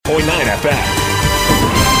FM.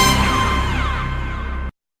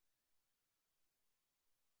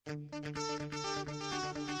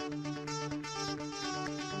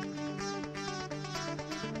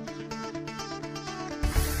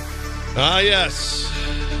 Yes.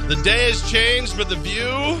 The day has changed, but the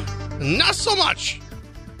view, not so much.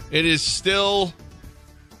 It is still,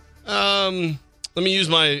 let me use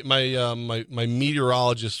my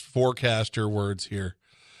meteorologist forecaster words here.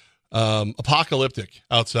 Apocalyptic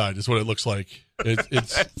outside is what it looks like.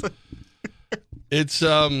 It's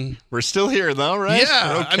we're still here though, right?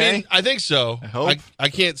 Yeah, okay. I mean, I think so. I hope. I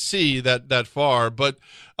can't see that far, but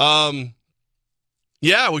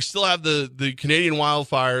yeah, we still have the Canadian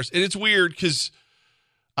wildfires, and it's weird because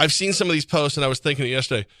I've seen some of these posts, and I was thinking it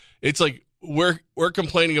yesterday. It's like we're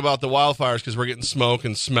complaining about the wildfires because we're getting smoke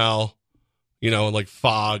and smell, and like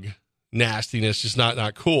fog, nastiness, just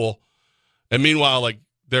not cool. And meanwhile, like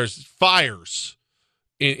there's fires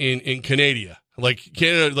in Canada, like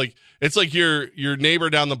Canada, like it's like your neighbor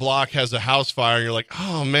down the block has a house fire, and you're like,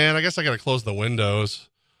 oh man, I guess I got to close the windows.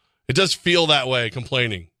 It does feel that way,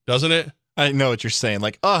 complaining, doesn't it? I know what you're saying.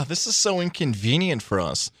 Like, oh, this is so inconvenient for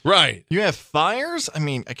us. Right. You have fires? I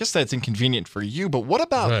mean, I guess that's inconvenient for you, but what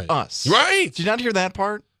about us? Right. Did you not hear that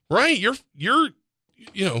part? Right. You're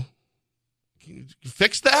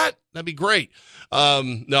fix that? That'd be great.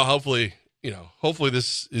 No, hopefully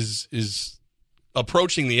this is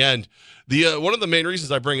approaching the end. The one of the main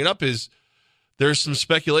reasons I bring it up is there's some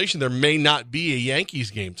speculation there may not be a Yankees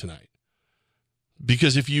game tonight.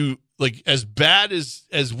 Because if you like as bad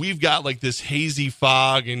as we've got like this hazy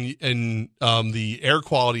fog and the air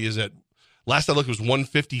quality is at last I looked it was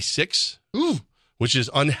 156, which is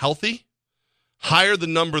unhealthy. Higher the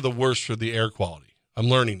number, the worse for the air quality. I'm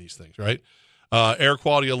learning these things, right? Air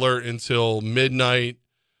quality alert until midnight.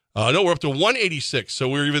 No, we're up to 186, so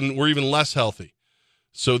we're even less healthy.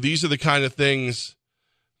 So these are the kind of things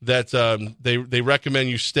that they recommend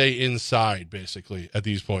you stay inside basically at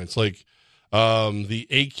these points. Like the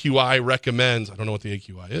AQI recommends, I don't know what the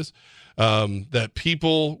AQI is, that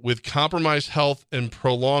people with compromised health and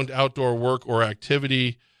prolonged outdoor work or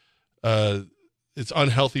activity, it's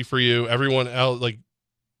unhealthy for you. Everyone else, like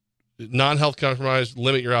non-health compromised,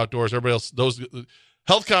 limit your outdoors. Everybody else, those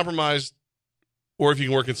health compromised, or if you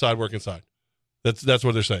can work inside, work inside. That's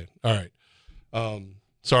what they're saying. All right.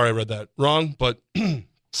 Sorry I read that wrong, but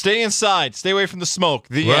stay inside. Stay away from the smoke.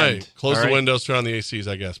 The end. Close the windows, turn on the ACs,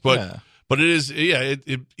 I guess. But it is,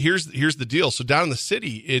 here's the deal. So down in the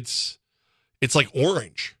city, it's like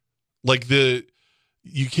orange. Like you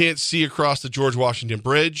can't see across the George Washington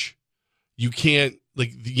Bridge. You can't,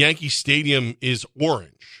 like the Yankee Stadium is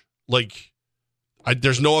orange. Like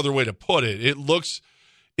there's no other way to put it. It looks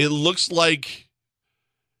like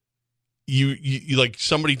you like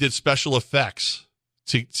somebody did special effects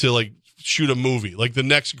to like shoot a movie. Like the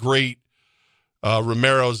next great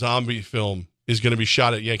Romero zombie film is going to be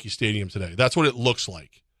shot at Yankee Stadium today. That's what it looks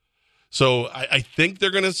like. So I think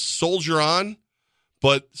they're going to soldier on,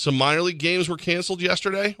 but some minor league games were canceled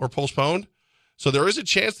yesterday or postponed. So there is a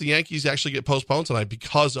chance the Yankees actually get postponed tonight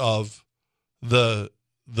because of the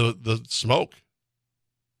smoke.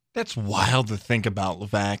 That's wild to think about,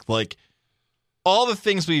 Levac. Like all the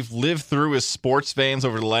things we've lived through as sports fans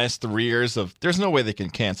over the last 3 years of there's no way they can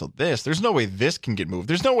cancel this. There's no way this can get moved.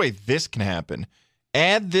 There's no way this can happen.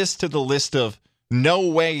 Add this to the list of no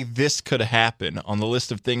way this could happen on the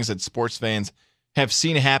list of things that sports fans have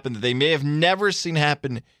seen happen that they may have never seen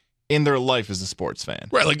happen in their life as a sports fan.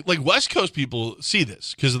 Right, like West Coast people see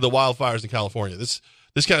this because of the wildfires in California. This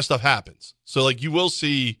kind of stuff happens. So like you will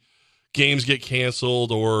see games get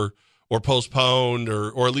canceled or postponed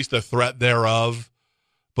or at least the threat thereof.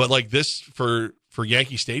 But like this for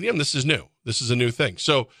Yankee Stadium, this is new. This is a new thing.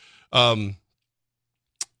 So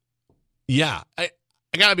yeah, I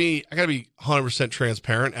gotta be 100%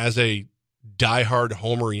 transparent as a diehard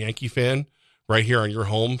Homer Yankee fan right here on your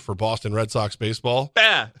home for Boston Red Sox baseball.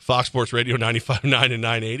 Yeah. Fox Sports Radio 95.9 and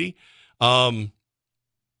 980. I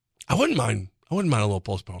wouldn't mind a little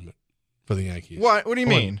postponement for the Yankees. What do you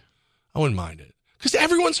mean? I wouldn't mind it because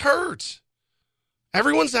everyone's hurt.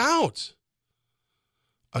 Everyone's out.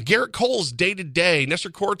 Garrett Cole's day to day. Nestor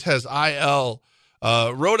Cortez IL.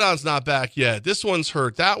 Rodon's not back yet. This one's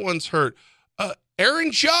hurt. That one's hurt.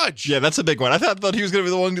 Aaron Judge. Yeah, that's a big one. I thought he was going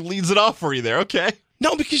to be the one who leads it off for you there. Okay.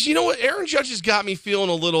 No, because you know what? Aaron Judge has got me feeling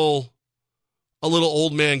a little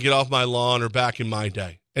old man get off my lawn or back in my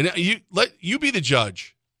day. And you be the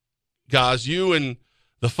judge, guys. You and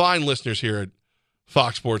the fine listeners here at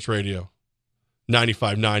Fox Sports Radio,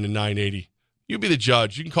 95.9 and 980. You be the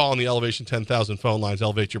judge. You can call on the Elevation 10,000 phone lines.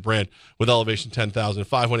 Elevate your brand with Elevation 10,000,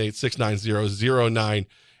 518-690-0980.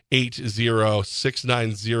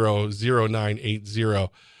 800-690-0980.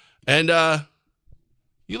 And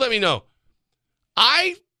you let me know.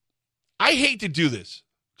 I hate to do this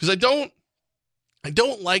because I don't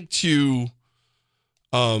like to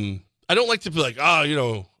I don't like to be like,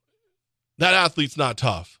 that athlete's not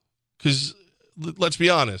tough. Because let's be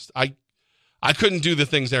honest, I couldn't do the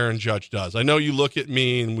things Aaron Judge does. I know you look at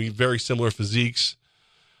me and we have very similar physiques,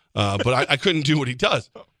 but I couldn't do what he does.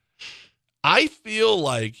 I feel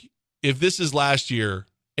like if this is last year,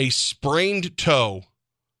 a sprained toe,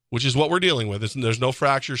 which is what we're dealing with, there's no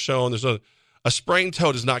fracture shown. A sprained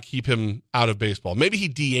toe does not keep him out of baseball. Maybe he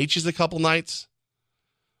DHs a couple nights,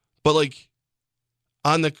 but like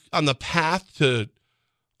on the path to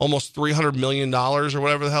almost $300 million or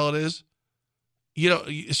whatever the hell it is,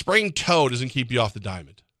 a sprained toe doesn't keep you off the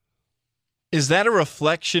diamond. Is that a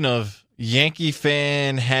reflection of Yankee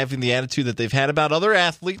fan having the attitude that they've had about other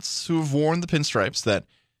athletes who have worn the pinstripes that,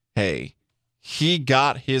 hey, he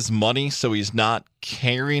got his money, so he's not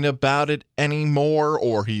caring about it anymore,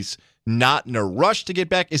 or he's not in a rush to get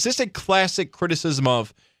back? Is this a classic criticism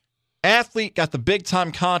of athlete got the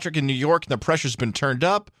big-time contract in New York and the pressure's been turned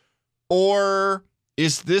up, or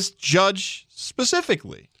is this Judge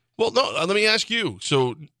specifically? Well, no, let me ask you.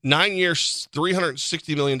 So 9 years,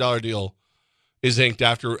 $360 million deal is inked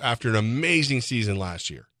after an amazing season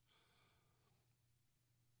last year.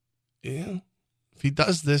 Yeah. If he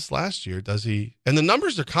does this last year, does he? And the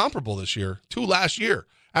numbers are comparable this year to last year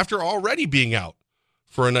after already being out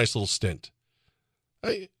for a nice little stint.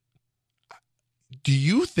 Do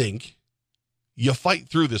you think you fight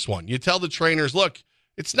through this one? You tell the trainers, look,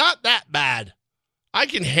 it's not that bad. I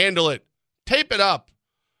can handle it. Tape it up.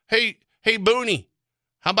 Hey, Booney,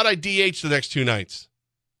 how about I DH the next 2 nights?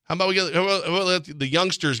 How about we let the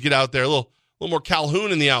youngsters get out there, a little more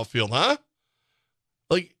Calhoun in the outfield, huh?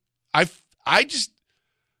 Like, I just,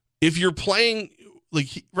 if you're playing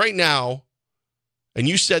like right now, and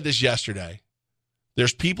you said this yesterday,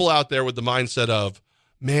 there's people out there with the mindset of,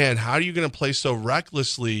 man, how are you going to play so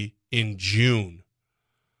recklessly in June?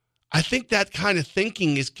 I think that kind of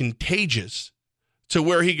thinking is contagious to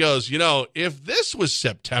where he goes, if this was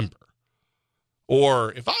September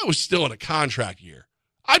or if I was still in a contract year,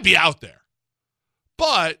 I'd be out there.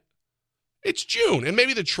 But it's June, and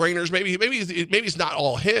maybe the trainers, maybe it's not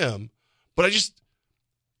all him, but there's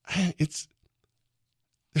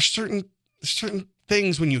certain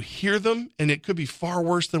things when you hear them, and it could be far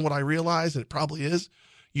worse than what I realize, and it probably is.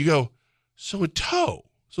 You go, so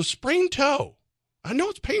sprained toe. I know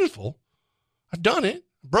it's painful. I've done it.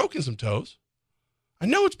 Broken some toes. I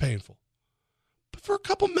know it's painful. But for a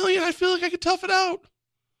couple million, I feel like I could tough it out.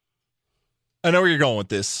 I know where you're going with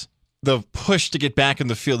this. The push to get back in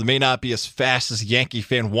the field may not be as fast as a Yankee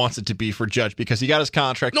fan wants it to be for Judge because he got his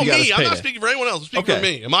contract. No, he got me. his I'm not speaking for anyone else. I'm speaking for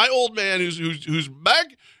me. And my old man who's back,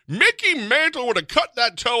 Mickey Mantle would have cut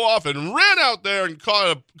that toe off and ran out there and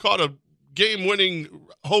caught a game-winning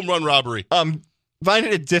home run robbery.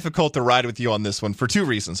 Finding it difficult to ride with you on this one for 2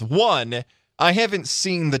 reasons. One, I haven't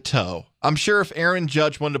seen the toe. I'm sure if Aaron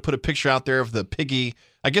Judge wanted to put a picture out there of the piggy,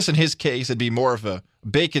 I guess in his case it'd be more of a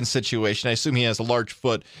bacon situation. I assume he has a large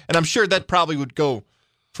foot, and I'm sure that probably would go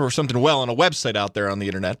for something well on a website out there on the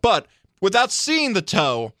internet. But without seeing the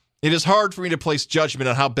toe, it is hard for me to place judgment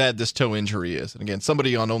on how bad this toe injury is. And again,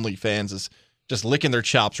 somebody on OnlyFans is just licking their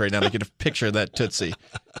chops right now to get a picture of that Tootsie.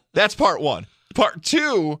 That's part one. Part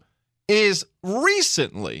two is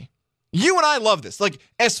recently, you and I love this. Like,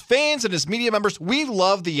 as fans and as media members, we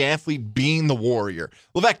love the athlete being the warrior.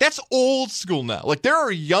 Levac, that's old school now. Like, there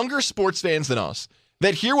are younger sports fans than us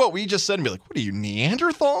that hear what we just said and be like, what are you,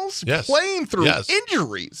 Neanderthals? Yes. Playing through Yes.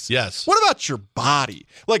 injuries. Yes. What about your body?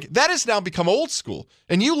 Like, that has now become old school.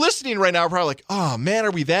 And you listening right now are probably like, oh, man,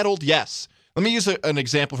 are we that old? Yes. Let me use an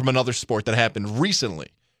example from another sport that happened recently.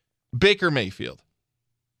 Baker Mayfield.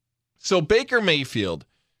 So Baker Mayfield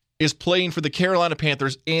is playing for the Carolina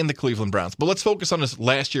Panthers and the Cleveland Browns. But let's focus on this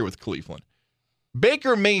last year with Cleveland.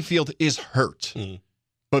 Baker Mayfield is hurt.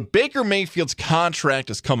 But Baker Mayfield's contract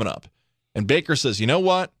is coming up. And Baker says, you know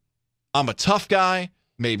what? I'm a tough guy.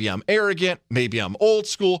 Maybe I'm arrogant. Maybe I'm old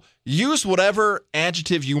school. Use whatever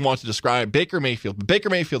adjective you want to describe Baker Mayfield. But Baker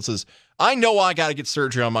Mayfield says, I know I got to get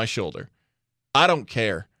surgery on my shoulder. I don't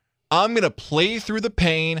care. I'm going to play through the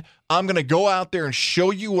pain. I'm going to go out there and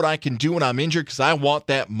show you what I can do when I'm injured because I want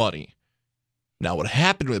that money. Now, what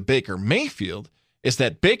happened with Baker Mayfield is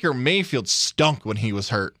that Baker Mayfield stunk when he was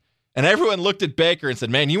hurt. And everyone looked at Baker and said,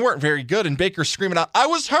 man, you weren't very good. And Baker screaming out, I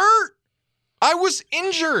was hurt. I was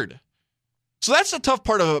injured. So that's the tough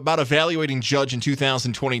part about evaluating Judge in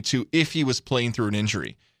 2022 if he was playing through an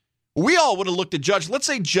injury. we all would have looked at Judge. Let's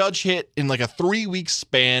say Judge hit in like a 3-week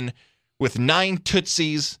span with 9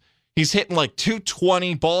 tootsies. He's hitting like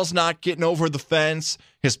 220. Ball's not getting over the fence.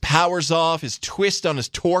 His power's off. His twist on his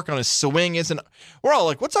torque on his swing isn't. We're all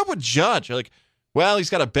like, what's up with Judge? You're like, well, he's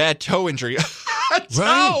got a bad toe injury. Toe?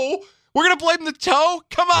 Right. We're going to blame the toe?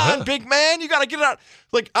 Come on, big man. You got to get it out.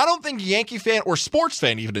 Like, I don't think Yankee fan or sports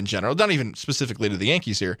fan even in general, not even specifically to the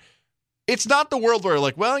Yankees here, it's not the world where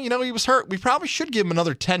like, well, he was hurt. We probably should give him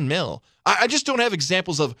another $10 million. I just don't have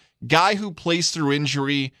examples of guy who plays through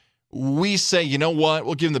injury. We say, you know what?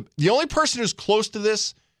 We'll give him the only person who's close to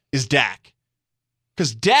this is Dak.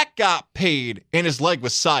 Because Dak got paid and his leg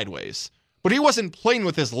was sideways. But he wasn't playing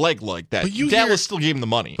with his leg like that. Dallas still gave him the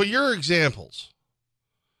money. But your examples,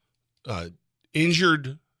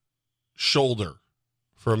 injured shoulder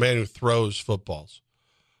for a man who throws footballs,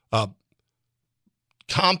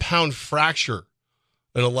 compound fracture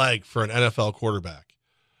in a leg for an NFL quarterback,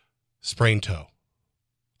 sprained toe.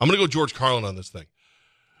 I'm going to go George Carlin on this thing.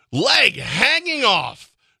 Leg hanging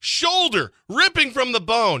off, shoulder ripping from the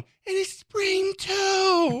bone, and a sprained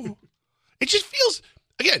toe. It just feels,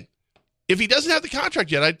 again, if he doesn't have the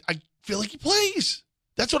contract yet, I feel like he plays.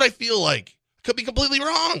 That's what I feel like. Could be completely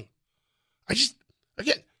wrong.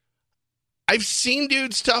 I've seen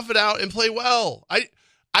dudes tough it out and play well. I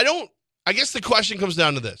guess the question comes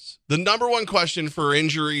down to this. The number one question for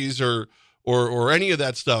injuries or any of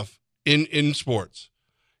that stuff in sports.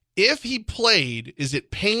 If he played, is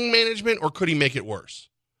it pain management or could he make it worse?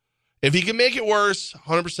 If he can make it worse,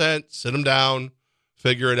 100%, sit him down,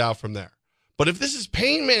 figure it out from there. But if this is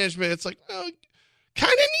pain management, it's like, well,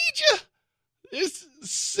 kind of need you. It's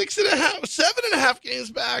 7.5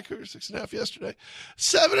 games back, or 6.5 yesterday.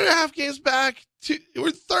 7.5 games back.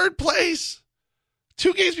 We're third place.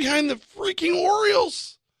 2 games behind the freaking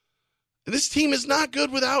Orioles. And this team is not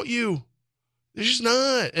good without you. They're just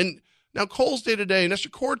not. And now Cole's day to day, Nestor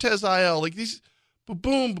Cortez IL, like these,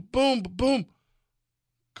 boom, boom, boom.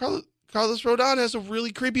 Carlos Rodon has a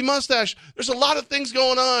really creepy mustache. There's a lot of things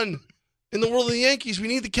going on in the world of the Yankees. We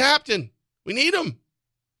need the captain. We need him.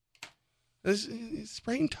 It's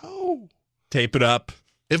sprained toe. Tape it up.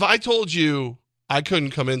 If I told you I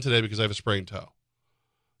couldn't come in today because I have a sprained toe,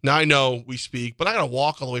 now I know we speak, but I got to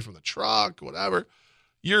walk all the way from the truck, whatever.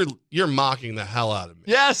 You're mocking the hell out of me.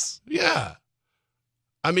 Yes. Yeah.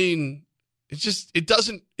 I mean, it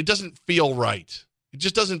doesn't feel right. It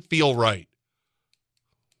just doesn't feel right.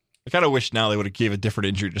 I kind of wish now they would have gave a different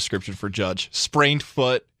injury description for Judge. Sprained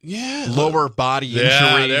foot. Yeah. Lower body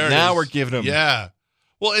injury. Now we're giving him. Yeah.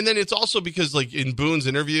 Well, and then it's also because, like, in Boone's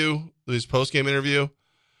interview, his post-game interview,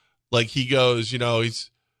 like, he goes,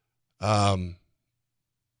 he's, you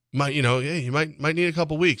might need a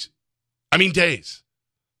couple weeks. I mean, days.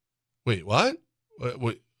 Wait, what?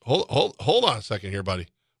 Wait, hold on a second here, buddy.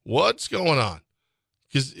 What's going on?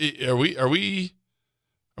 Because are we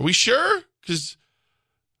sure? Because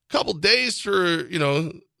a couple days for,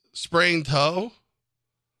 sprained toe.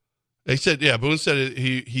 They said, yeah, Boone said it.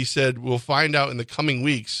 He said, we'll find out in the coming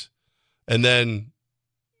weeks, and then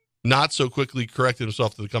not so quickly corrected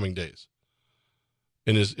himself to the coming days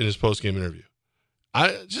in his post-game interview.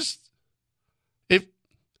 It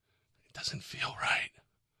doesn't feel right.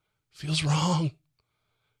 Feels wrong.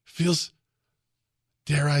 Feels,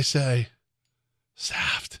 dare I say,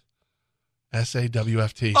 saft.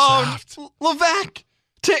 SAWFT. Saft. Levac,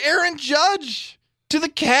 to Aaron Judge, to the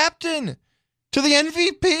captain, to the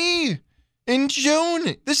MVP in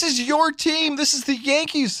June. This is your team. This is the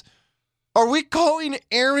Yankees. Are we calling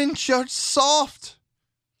Aaron Judge soft?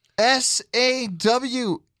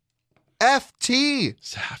 SAWFT.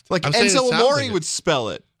 Saft. Like Enzo Amore would spell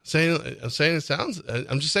it. I'm saying it sounds.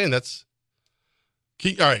 I'm just saying that's.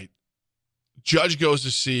 All right. Judge goes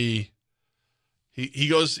to see. He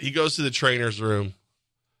goes to the trainer's room,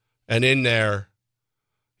 and in there,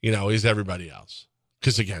 he's everybody else.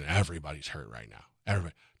 Because again, everybody's hurt right now.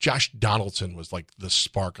 Everybody. Josh Donaldson was like the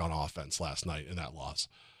spark on offense last night in that loss.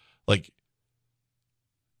 Like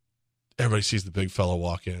everybody sees the big fella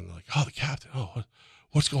walk in, like, oh, the captain. Oh,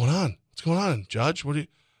 what's going on? What's going on, Judge? What do you?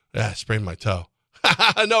 Yeah, I sprained my toe.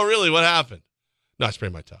 No, really, what happened? No, I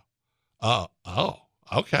sprained my toe. Oh,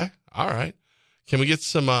 okay, all right. Can we get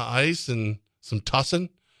some ice and some tussin?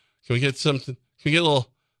 Can we get something? Can we get a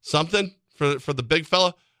little something for the big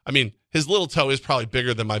fella? I mean, his little toe is probably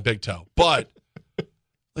bigger than my big toe, but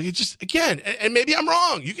like it just again, and maybe I'm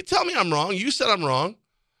wrong. You can tell me I'm wrong. You said I'm wrong.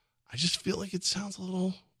 I just feel like it sounds a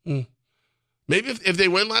little. Maybe if they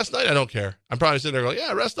win last night, I don't care. I'm probably sitting there going,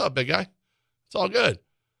 yeah, rest up, big guy. It's all good.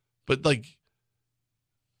 But like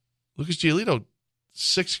Lucas Giolito,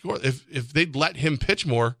 6 scores. If they'd let him pitch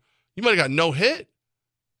more, you might have got no hit.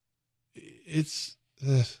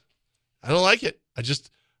 I don't like it.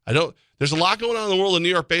 I don't. There's a lot going on in the world of New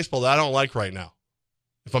York baseball that I don't like right now,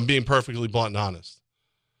 if I'm being perfectly blunt and honest.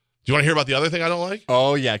 Do you want to hear about the other thing I don't like?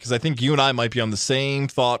 Oh, yeah, because I think you and I might be on the same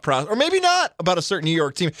thought process, or maybe not, about a certain New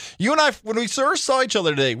York team. You and I, when we first saw each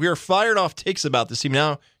other today, we were fired off takes about this team.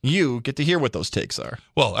 Now you get to hear what those takes are.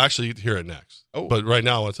 Well, actually, you get to hear it next. Oh. But right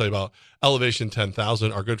now, I want to tell you about Elevation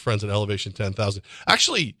 10,000, our good friends at Elevation 10,000.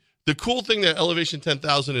 Actually, the cool thing that Elevation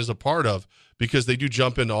 10,000 is a part of, because they do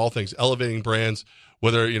jump into all things, elevating brands,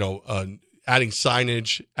 whether, adding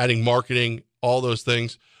signage, adding marketing, all those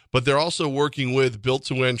things. But they're also working with Built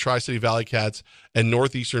to Win, Tri-City Valley Cats, and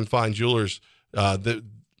Northeastern Fine Jewelers.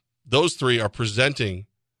 Those three are presenting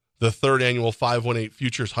the third annual 518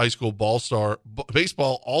 Futures High School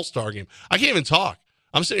Baseball All-Star Game. I can't even talk.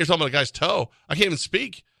 I'm sitting here talking about a guy's toe. I can't even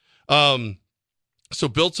speak. So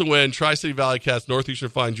Built to Win, Tri-City Valley Cats, Northeastern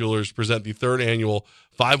Fine Jewelers present the third annual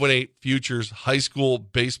 518 Futures High School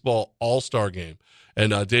Baseball All-Star Game.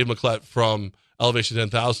 And Dave McClett from Elevation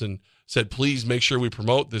 10,000 said, please make sure we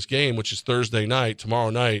promote this game, which is Thursday night, tomorrow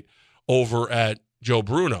night, over at Joe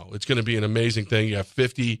Bruno. It's going to be an amazing thing. You have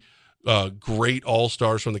 50 great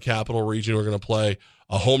all-stars from the Capital Region who are going to play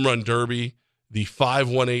a home run derby, the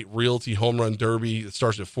 518 Realty Home Run Derby. It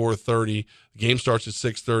starts at 4:30. The game starts at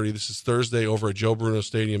 6:30. This is Thursday over at Joe Bruno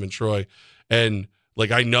Stadium in Troy. And,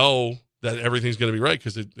 I know that everything's going to be right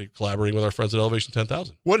because they're collaborating with our friends at Elevation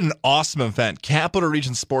 10,000. What an awesome event. Capital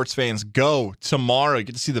Region sports fans, go tomorrow. You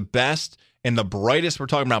get to see the best and the brightest. We're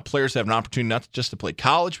talking about players that have an opportunity not just to play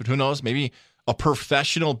college, but who knows, maybe a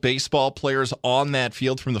professional baseball players on that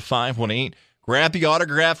field from the 518. Grab the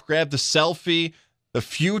autograph, grab the selfie. The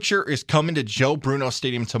future is coming to Joe Bruno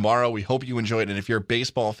Stadium tomorrow. We hope you enjoy it. And if you're a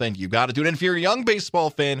baseball fan, you got to do it. And if you're a young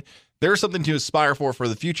baseball fan, there's something to aspire for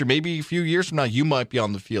the future. Maybe a few years from now, you might be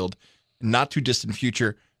on the field. Not too distant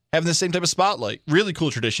future, having the same type of spotlight. Really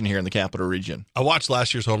cool tradition here in the Capital Region. I watched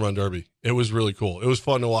last year's Home Run Derby. It was really cool. It was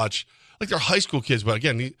fun to watch. They're high school kids, but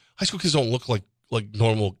again, high school kids don't look like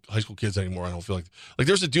normal high school kids anymore. I don't feel like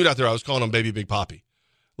there's a dude out there. I was calling him Baby Big Poppy.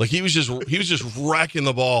 He was just wrecking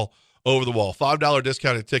the ball over the wall. $5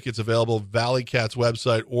 discounted tickets available Valley Cats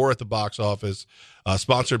website or at the box office.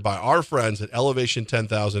 Sponsored by our friends at Elevation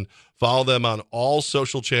 10,000. Follow them on all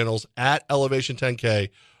social channels at Elevation 10K.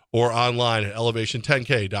 Or online at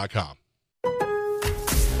elevation10k.com.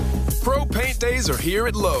 Pro Paint Days are here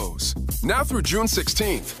at Lowe's. Now through June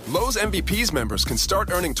 16th, Lowe's MVPs members can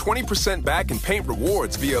start earning 20% back in paint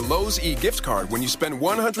rewards via Lowe's e-gift card when you spend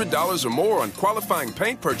 $100 or more on qualifying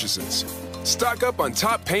paint purchases. Stock up on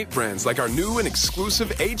top paint brands like our new and exclusive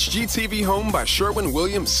HGTV Home by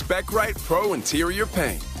Sherwin-Williams Spec Right Pro Interior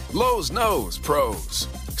Paint. Lowe's knows pros.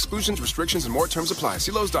 Exclusions, restrictions, and more terms apply.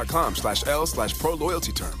 See Lowe's.com/L/pro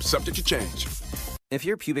loyalty terms. Subject to change. If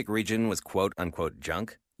your pubic region was quote-unquote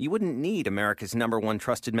junk, you wouldn't need America's #1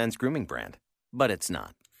 trusted men's grooming brand. But it's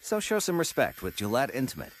not. So show some respect with Gillette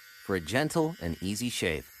Intimate. For a gentle and easy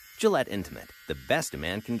shave, Gillette Intimate, the best a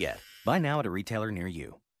man can get. Buy now at a retailer near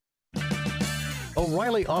you.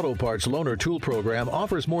 O'Reilly Auto Parts Loaner Tool Program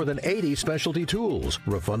offers more than 80 specialty tools.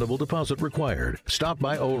 Refundable deposit required. Stop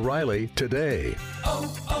by O'Reilly today.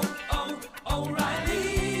 O'Reilly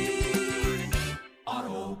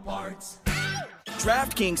Auto Parts.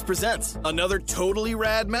 DraftKings presents another totally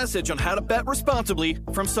rad message on how to bet responsibly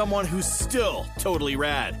from someone who's still totally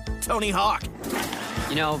rad, Tony Hawk.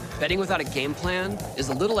 Betting without a game plan is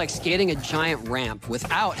a little like skating a giant ramp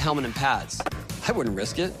without helmet and pads. I wouldn't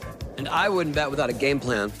risk it. And I wouldn't bet without a game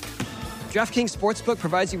plan. DraftKings Sportsbook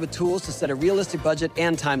provides you with tools to set a realistic budget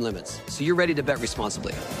and time limits, so you're ready to bet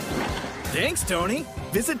responsibly. Thanks, Tony.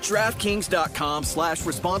 Visit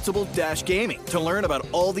DraftKings.com/responsible-gaming to learn about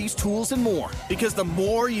all these tools and more. Because the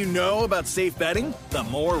more you know about safe betting, the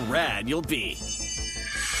more rad you'll be.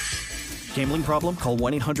 Gambling problem? Call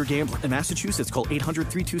 1-800-GAMBLER. In Massachusetts, call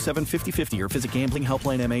 800-327-5050 or visit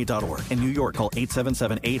gamblinghelplinema.org. In New York, call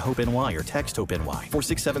 877-8-HOPE-NY or text HOPE-NY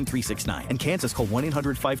 467-369. In Kansas, call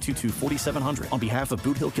 1-800-522-4700 on behalf of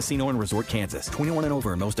Boot Hill Casino and Resort, Kansas. 21 and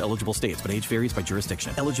over in most eligible states, but age varies by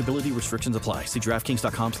jurisdiction. Eligibility restrictions apply. See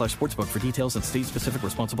DraftKings.com/sportsbook for details and state-specific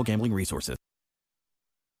responsible gambling resources.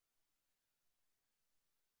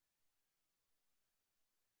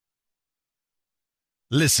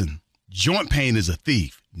 Listen. Joint pain is a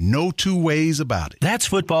thief. No two ways about it. That's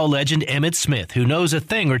football legend Emmitt Smith, who knows a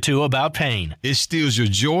thing or two about pain. It steals your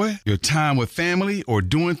joy, your time with family, or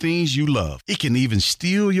doing things you love. It can even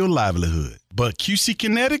steal your livelihood. But QC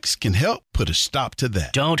Kinetics can help put a stop to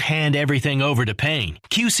that. Don't hand everything over to pain.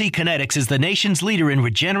 QC Kinetics is the nation's leader in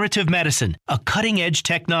regenerative medicine, a cutting-edge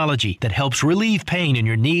technology that helps relieve pain in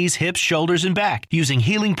your knees, hips, shoulders, and back using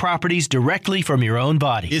healing properties directly from your own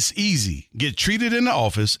body. It's easy. Get treated in the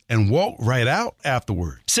office and walk right out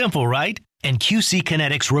afterward. Simple, right? And QC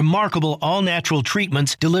Kinetics' remarkable all-natural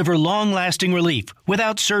treatments deliver long-lasting relief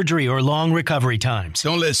without surgery or long recovery times.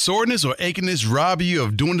 Don't let soreness or achiness rob you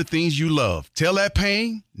of doing the things you love. Tell that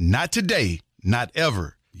pain, not today, not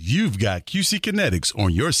ever. You've got QC Kinetics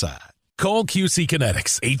on your side. Call QC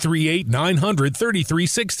Kinetics,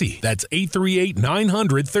 838-900-3360. That's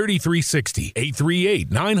 838-900-3360.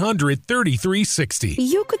 838-900-3360.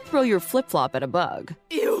 You could throw your flip-flop at a bug.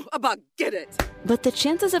 Ew, a bug, get it. But the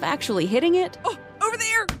chances of actually hitting it over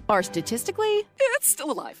there are statistically, it's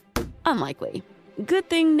still alive. Unlikely. Good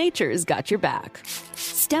thing nature's got your back.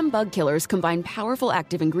 Stem bug killers combine powerful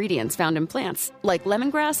active ingredients found in plants like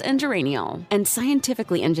lemongrass and geraniol and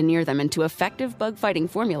scientifically engineer them into effective bug-fighting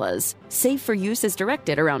formulas, safe for use as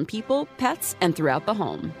directed around people, pets, and throughout the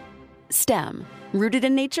home. Stem. Rooted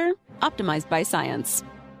in nature, optimized by science.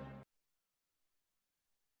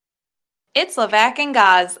 It's Levac and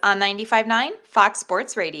Gaz on 95.9 Fox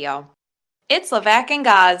Sports Radio. It's Levac and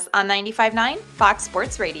Gaz on 95.9 Fox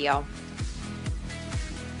Sports Radio.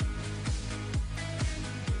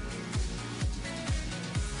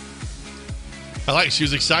 I like it. She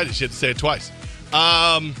was excited. She had to say it twice.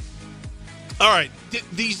 All right.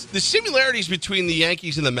 The similarities between the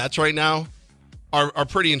Yankees and the Mets right now are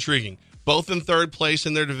pretty intriguing. Both in third place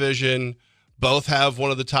in their division. Both have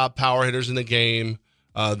one of the top power hitters in the game.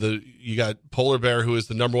 You got Polar Bear, who is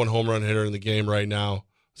the number one home run hitter in the game right now.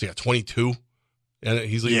 So he got 22, and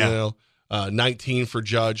he's leading the NL. 19 for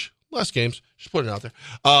Judge. Less games. Just putting it out there.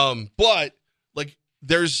 But like,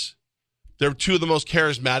 they're two of the most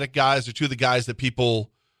charismatic guys. They're two of the guys that people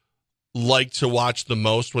like to watch the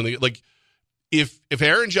most when they like. If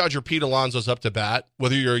Aaron Judge or Pete Alonso's up to bat,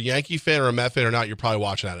 whether you're a Yankee fan or a Met fan or not, you're probably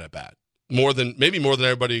watching that at bat more than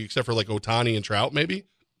everybody except for like Ohtani and Trout. Maybe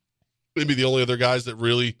the only other guys that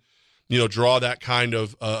really, draw that kind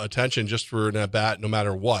of attention just for an at bat, no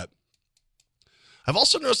matter what. I've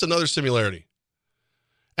also noticed another similarity.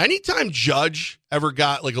 Anytime Judge ever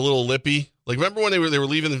got like a little lippy, like remember when they were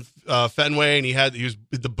leaving Fenway and he was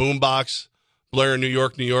the boombox blaring New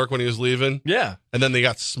York when he was leaving? Yeah. And then they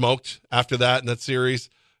got smoked after that in that series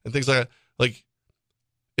and things like that. Like,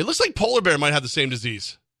 it looks like Polar Bear might have the same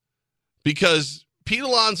disease because Pete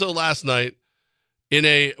Alonso last night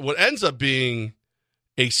in what ends up being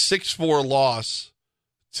a 6-4 loss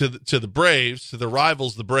to the Braves, to the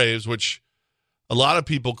rivals, the Braves, which a lot of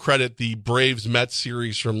people credit the Braves-Mets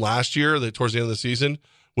series from last year, towards the end of the season,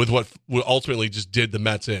 with what ultimately just did the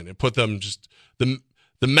Mets in. It put them just the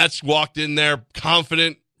Mets walked in there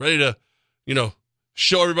confident, ready to,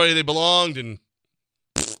 show everybody they belonged, and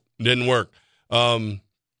it didn't work. In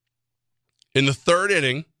the third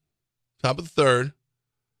inning, top of the third,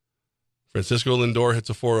 Francisco Lindor hits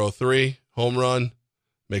a 403 home run,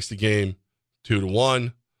 makes the game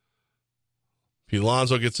 2-1. Pete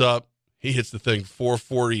Alonso gets up. He hits the thing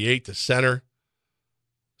 448 to center.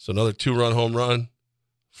 So another 2-run home run,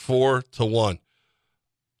 4-1.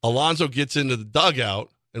 Alonso gets into the dugout,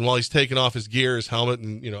 and while he's taking off his gear, his helmet,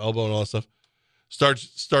 and elbow and all that stuff,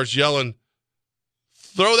 starts yelling,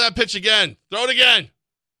 "Throw that pitch again! Throw it again!"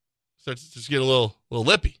 Starts just getting a little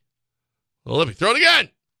lippy, Throw it again!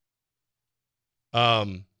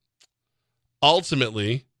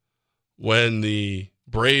 Ultimately, when the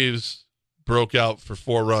Braves broke out for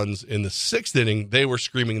 4 runs in the 6th inning, they were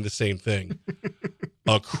screaming the same thing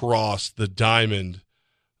across the diamond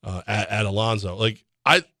at Alonso. Like,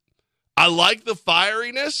 I like the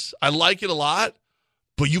fieriness. I like it a lot,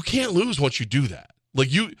 but you can't lose once you do that. Like,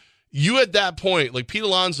 you at that point, like, Pete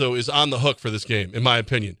Alonso is on the hook for this game, in my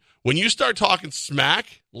opinion. When you start talking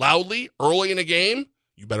smack loudly early in a game,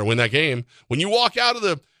 you better win that game. When you walk out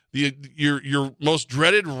of your most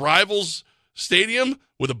dreaded rival's stadium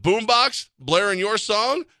with a boombox blaring your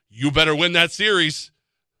song, you better win that series.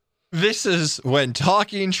 This is when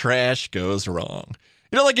talking trash goes wrong.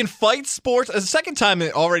 Like in fight sports, a second time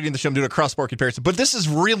already in the show I'm doing a cross-sport comparison, but this is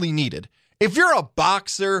really needed. If you're a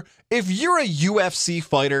boxer, if you're a UFC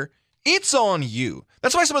fighter, it's on you.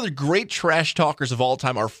 That's why some of the great trash talkers of all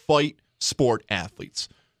time are fight sport athletes,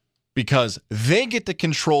 because they get to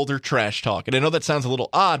control their trash talk. And I know that sounds a little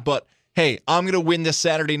odd, but hey, I'm going to win this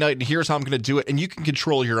Saturday night, and here's how I'm going to do it, and you can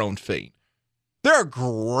control your own fate. There are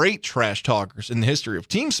great trash talkers in the history of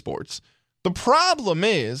team sports. The problem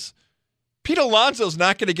is, Pete Alonso's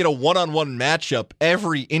not going to get a one-on-one matchup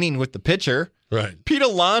every inning with the pitcher. Right. Pete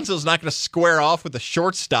Alonso's not going to square off with the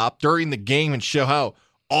shortstop during the game and show how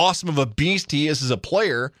awesome of a beast he is as a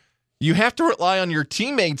player. You have to rely on your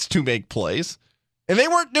teammates to make plays, and they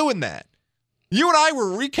weren't doing that. You and I were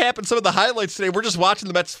recapping some of the highlights today. We're just watching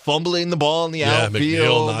the Mets fumbling the ball in the outfield.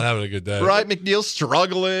 McNeil not having a good day. Right, McNeil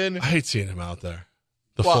struggling. I hate seeing him out there.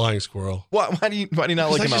 The flying squirrel. Why do you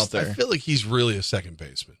not like him out there? I feel like he's really a second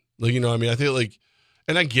baseman. Like, you know what I mean? I feel like,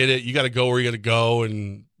 and I get it, you got to go where you got to go,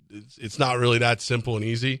 and it's not really that simple and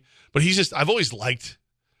easy. But he's just, I've always liked,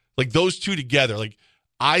 like, those two together. Like,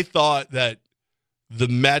 I thought that the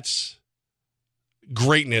Mets'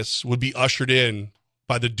 greatness would be ushered in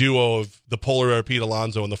by the duo of the polar bear Pete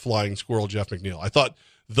Alonso and the flying squirrel Jeff McNeil. I thought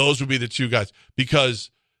those would be the two guys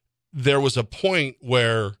because there was a point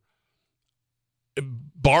where,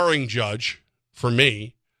 barring Judge, for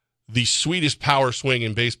me, the sweetest power swing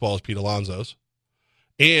in baseball is Pete Alonso's.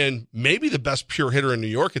 And maybe the best pure hitter in New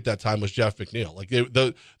York at that time was Jeff McNeil. Like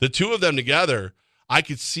the two of them together, I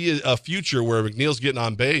could see a future where McNeil's getting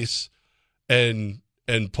on base and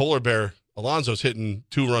polar bear Alonso's hitting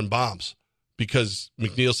 2-run bombs because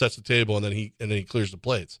McNeil sets the table and then he clears the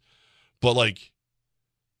plates. But like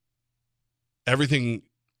everything's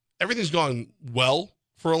gone well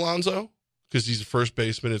for Alonso because he's a first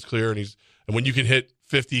baseman. It's clear, and when you can hit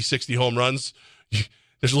 50, 60 home runs,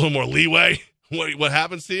 there's a little more leeway. What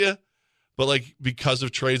happens to you? But like because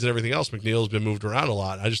of trades and everything else, McNeil's been moved around a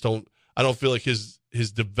lot. I don't feel like his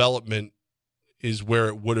development is where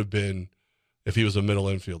it would have been if he was a middle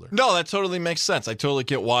infielder. No, that totally makes sense. I totally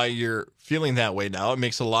get why you're feeling that way now. It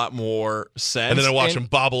makes a lot more sense. And then I watched him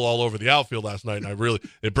bobble all over the outfield last night, and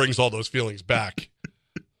it brings all those feelings back.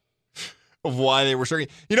 Of why they were starting.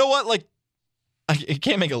 You know what? Like, I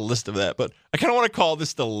can't make a list of that, but I kind of want to call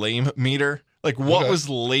this the lame meter. Like, what was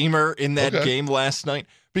lamer in that game last night?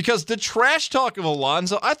 Because the trash talk of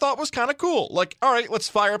Alonso, I thought was kind of cool. Like, all right, let's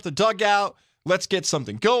fire up the dugout. Let's get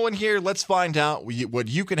something going here. Let's find out what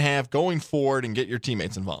you can have going forward and get your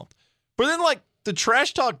teammates involved. But then, like, the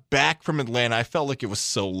trash talk back from Atlanta, I felt like it was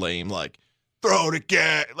so lame. Like, throw it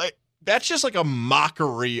again. Like, that's just like a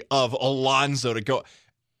mockery of Alonso to go.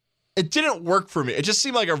 It didn't work for me. It just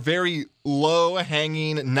seemed like a very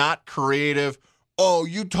low-hanging, not creative, oh,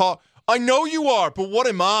 you talk. I know you are, but what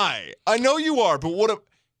am I? I know you are, but what am...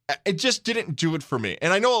 It just didn't do it for me.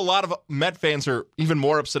 And I know a lot of Met fans are even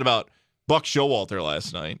more upset about Buck Showalter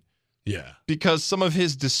last night. Yeah. Because some of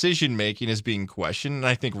his decision-making is being questioned, and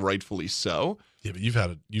I think rightfully so. Yeah, but you've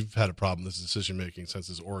had a problem with his decision-making since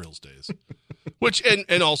his Orioles days. Which,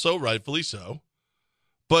 and also rightfully so.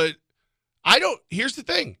 But here's the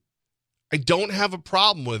thing. I don't have a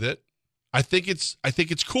problem with it. I think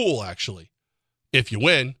it's cool, actually, if you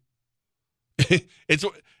win. That's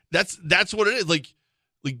what it is. Like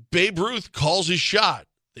Babe Ruth calls his shot,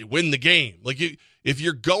 they win the game. Like if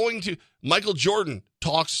you're going to, Michael Jordan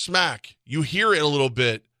talks smack, you hear it a little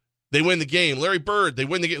bit, they win the game. Larry Bird, they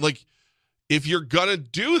win the game. Like if you're gonna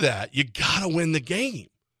do that, you gotta win the game.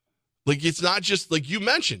 Like it's not just like you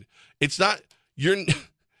mentioned. It's not you're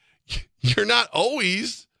not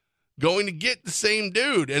always going to get the same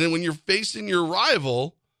dude. And then when you're facing your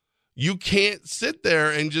rival, you can't sit there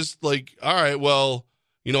and just like, all right, well,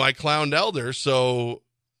 I clowned Elder, so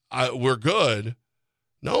we're good.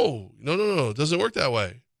 No. It doesn't work that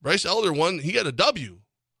way. Bryce Elder won. He got a W.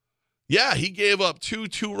 Yeah, he gave up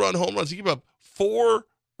 2-run home runs. He gave up 4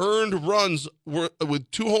 earned runs with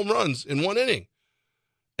 2 home runs in 1 inning.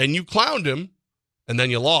 And you clowned him, and then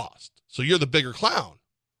you lost. So you're the bigger clown.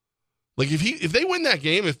 Like if they win that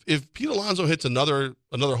game, if Pete Alonso hits another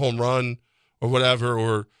home run or whatever,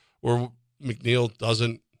 or McNeil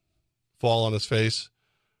doesn't fall on his face,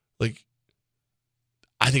 like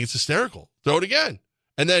I think it's hysterical. Throw it again.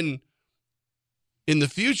 And then in the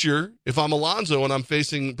future, if I'm Alonso and I'm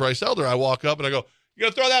facing Bryce Elder, I walk up and I go, "You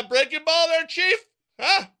gonna throw that breaking ball there, Chief?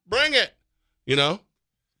 Huh? Bring it."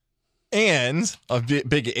 And a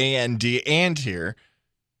big A-N-D and here,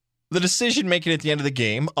 the decision making at the end of the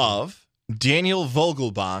game of Daniel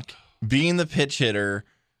Vogelbach being the pitch hitter,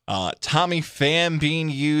 Tommy Pham being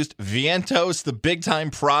used, Vientos, the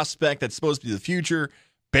big-time prospect that's supposed to be the future,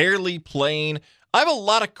 barely playing. I have a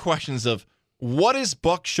lot of questions of what is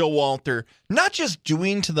Buck Showalter not just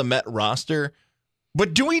doing to the Met roster,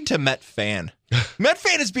 but doing to Met fan. Met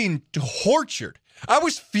fan is being tortured. I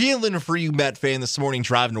was feeling for you, Met fan, this morning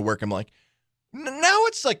driving to work. I'm like, now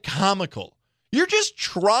it's like comical. You're just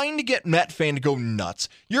trying to get Met fan to go nuts.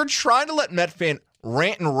 You're trying to let Met fan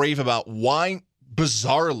rant and rave about why,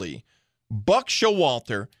 bizarrely, Buck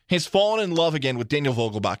Showalter has fallen in love again with Daniel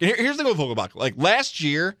Vogelbach. And here's the thing with Vogelbach. Like last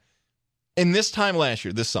year, and this time last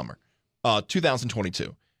year, this summer,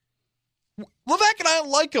 2022, Levack and I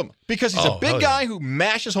like him because he's a big guy who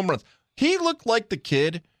mashes home runs. He looked like the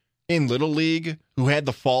kid in Little League who had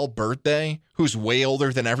the fall birthday, who's way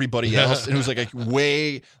older than everybody else, and who's like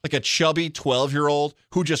a chubby 12-year-old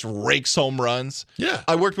who just rakes home runs. Yeah.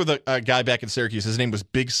 I worked with a guy back in Syracuse. His name was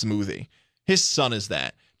Big Smoothie. His son is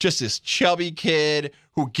that. Just this chubby kid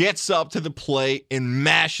who gets up to the plate and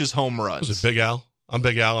mashes home runs. Was it Big Al? I'm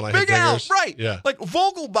Big Al, and I hit Big Al, dingers. right. Yeah. Like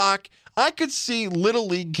Vogelbach, I could see Little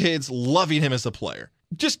League kids loving him as a player.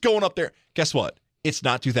 Just going up there. Guess what? It's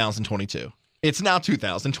not 2022. It's now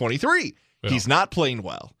 2023. Yeah. He's not playing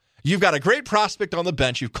well. You've got a great prospect on the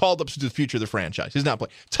bench. You've called up to the future of the franchise. He's not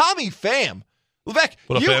playing. Tommy Pham. Levack.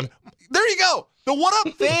 What up, Pham? There you go. The What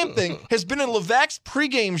Up Pham thing has been in Levack's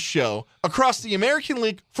pregame show across the American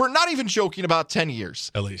League for not even joking about 10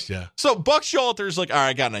 years. At least, yeah. So Buck Showalter's like, all right,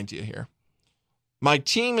 I got an idea here. My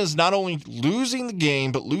team is not only losing the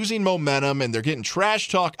game, but losing momentum, and they're getting trash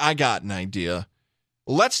talk. I got an idea.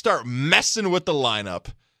 Let's start messing with the lineup.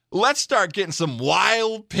 Let's start getting some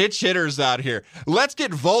wild pitch hitters out here. Let's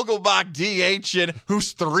get Vogelbach DH in,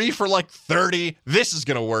 who's 3 for like 30. This is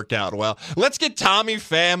going to work out well. Let's get Tommy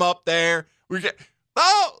Pham up there.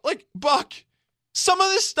 Buck, some of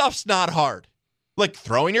this stuff's not hard. Like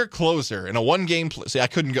throwing your closer in a one-game play. See, I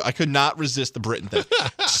could not resist the Britain thing.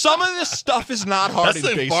 Some of this stuff is not hard in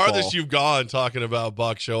baseball. That's the farthest you've gone talking about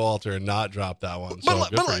Buck Showalter and not drop that one. So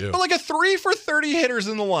good for you. But like a 3 for 30 hitters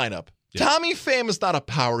in the lineup. Yeah. Tommy Pham is not a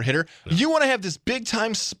power hitter. No. You want to have this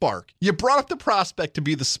big-time spark. You brought up the prospect to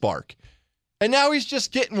be the spark. And now he's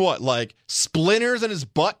just getting what? Like splinters in his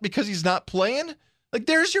butt because he's not playing? Like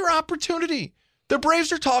there's your opportunity. The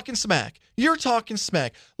Braves are talking smack. You're talking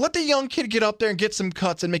smack. Let the young kid get up there and get some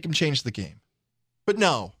cuts and make him change the game. But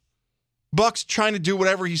no. Buck's trying to do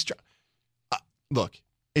whatever he's trying. Look,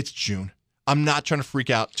 it's June. I'm not trying to freak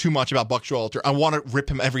out too much about Buck Showalter. I want to rip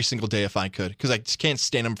him every single day if I could because I just can't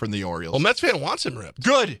stand him from the Orioles. Well, Mets fan wants him ripped.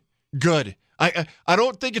 Good. I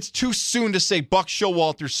don't think it's too soon to say Buck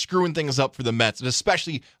Showalter's screwing things up for the Mets, and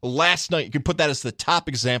especially last night, you could put that as the top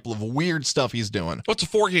example of weird stuff he's doing. Well, it's a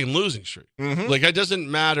 4-game losing streak. Mm-hmm. Like, it doesn't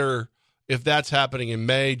matter if that's happening in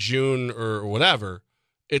May, June, or whatever.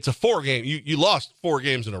 It's a 4-game. You lost 4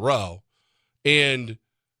 games in a row, and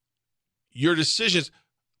your decisions.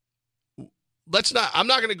 I'm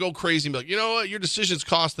not going to go crazy and be like, you know what, your decisions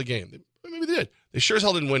cost the game. Maybe they did. They sure as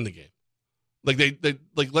hell didn't win the game.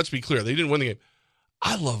 Like let's be clear, they didn't win the game.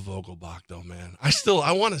 I love Vogelbach though, man. I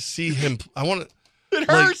want to see him. It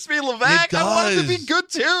hurts me, Levack. I want it to be good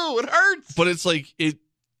too. It hurts. But it's like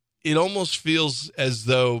it almost feels as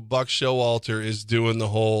though Buck Showalter is doing the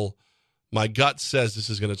whole, my gut says this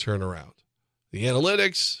is going to turn around. The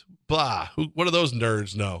analytics, blah. What do those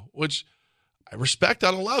nerds know? Which I respect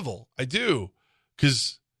on a level. I do.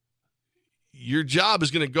 Because your job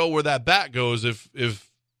is going to go where that bat goes if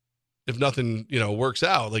nothing, works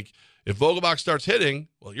out. Like, if Vogelbach starts hitting,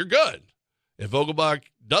 well, you're good. If Vogelbach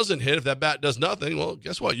doesn't hit, if that bat does nothing, well,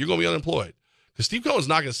 guess what? You're going to be unemployed. Because Steve Cohen's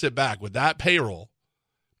not going to sit back with that payroll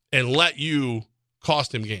and let you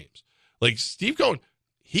cost him games. Like, Steve Cohen,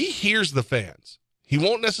 he hears the fans. He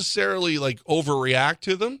won't necessarily, overreact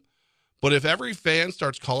to them. But if every fan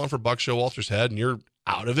starts calling for Buck Showalter's head and you're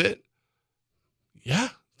out of it, yeah,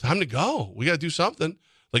 time to go. We got to do something.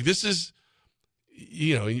 Like, this is,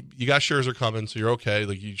 you got Scherzer coming, so you're okay.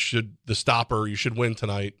 Like, you should win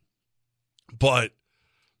tonight. But,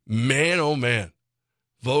 man, oh, man,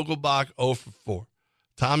 Vogelbach 0 for 4.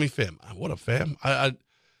 Tommy Pham, what a Pham.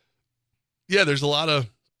 Yeah, there's a lot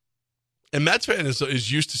of, and Mets fan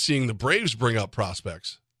is used to seeing the Braves bring up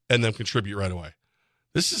prospects and then contribute right away.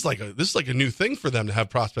 This is like a new thing for them to have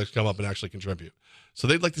prospects come up and actually contribute. So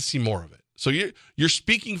they'd like to see more of it. So you're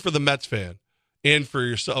speaking for the Mets fan and for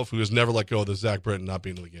yourself, who has never let go of the Zach Britton not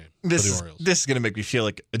being in the game for the Orioles. This is going to make me feel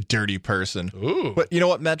like a dirty person. Ooh. But you know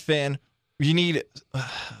what, Met fan? You need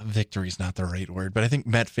victory's not the right word, but I think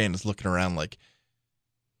Met fan is looking around like,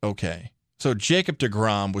 okay, so Jacob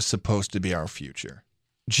deGrom was supposed to be our future.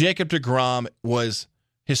 Jacob deGrom was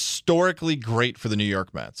historically great for the New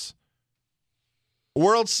York Mets.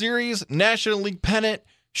 World Series, National League pennant,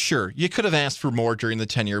 sure, you could have asked for more during the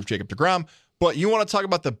tenure of Jacob deGrom, but you want to talk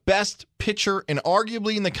about the best pitcher and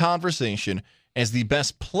arguably in the conversation as the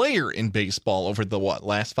best player in baseball over the,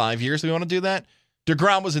 last 5 years? We want to do that?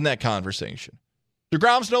 deGrom was in that conversation.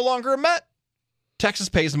 deGrom's no longer a Met. Texas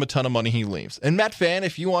pays him a ton of money, he leaves. And Met fan,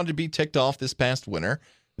 if you wanted to be ticked off this past winter,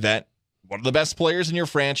 that one of the best players in your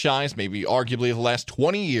franchise, maybe arguably the last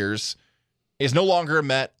 20 years, is no longer a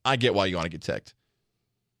Met, I get why you want to get ticked.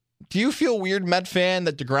 Do you feel weird, Met fan,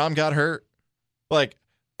 that deGrom got hurt? Like,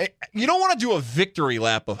 you don't want to do a victory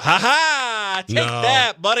lap of, ha-ha, Take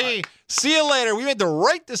that, buddy. See you later. We made the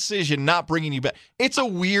right decision not bringing you back. It's a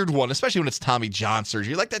weird one, especially when it's Tommy John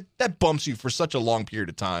surgery. Like that bumps you for such a long period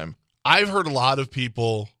of time. I've heard a lot of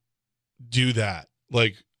people do that.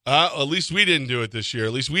 Like, at least we didn't do it this year.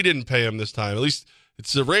 At least we didn't pay him this time. At least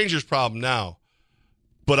it's the Rangers' problem now.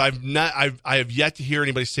 But I have yet to hear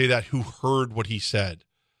anybody say that who heard what he said.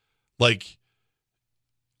 Like,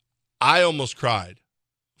 I almost cried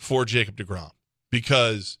for Jacob deGrom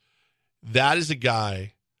because that is a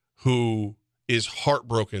guy who is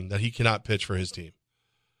heartbroken that he cannot pitch for his team.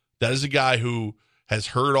 That is a guy who has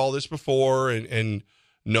heard all this before and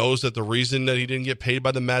knows that the reason that he didn't get paid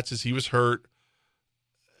by the Mets is he was hurt.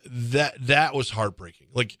 That was heartbreaking.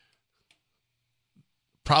 Like,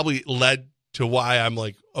 probably led to why I'm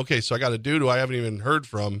like, okay, so I got a dude who I haven't even heard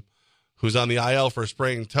from who's on the IL for a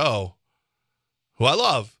sprained toe, who I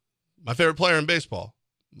love. My favorite player in baseball.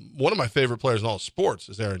 One of my favorite players in all sports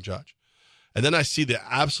is Aaron Judge. And then I see the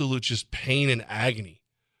absolute just pain and agony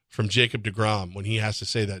from Jacob deGrom when he has to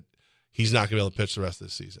say that he's not going to be able to pitch the rest of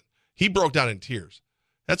the season. He broke down in tears.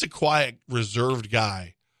 That's a quiet, reserved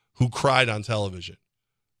guy who cried on television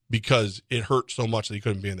because it hurt so much that he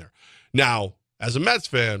couldn't be in there. Now, as a Mets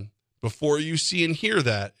fan, before you see and hear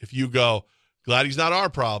that, if you go, glad he's not our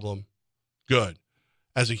problem, good.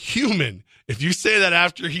 As a human, if you say that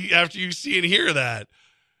after you see and hear that,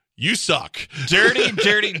 you suck. Dirty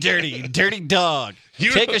dog.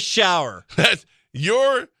 Take a shower. That's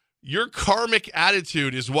your karmic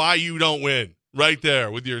attitude is why you don't win right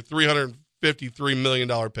there with your $353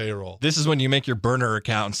 million payroll. This is when you make your burner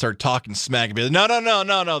account and start talking smack and be like, no.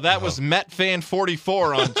 That was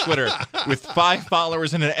MetFan44 on Twitter with 5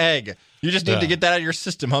 followers and an egg. You just need to get that out of your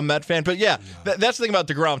system, huh, Met fan? But yeah, that's the thing about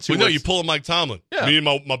deGrom, too. Well, no, you pull a Mike Tomlin. Yeah. Me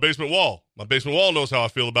and my basement wall. My basement wall knows how I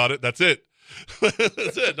feel about it. That's it.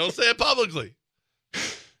 That's it. Don't say it publicly.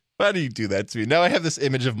 Why do you do that to me? Now I have this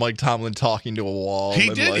image of Mike Tomlin talking to a wall. He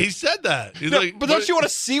did. He said that. He's like, but don't you want to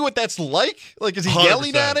see what that's like? Like, is he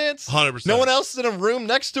yelling at it? 100%. No one else in a room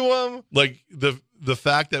next to him? Like, the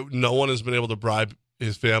fact that no one has been able to bribe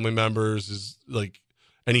his family members, is like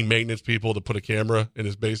any maintenance people to put a camera in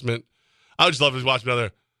his basement. I would just love to watch him down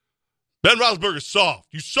there. Ben Roethlisberger's soft.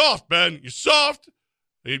 You soft, Ben. You soft.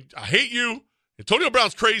 I hate you. Antonio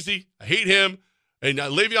Brown's crazy. I hate him. And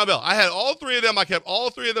Le'Veon Bell. I had all 3 of them. I kept all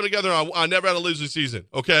 3 of them together. I never had a losing season.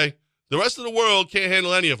 Okay? The rest of the world can't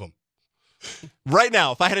handle any of them. Right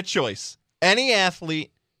now, if I had a choice, any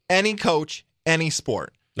athlete, any coach, any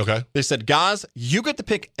sport. Okay. They said, guys, you get to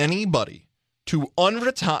pick anybody to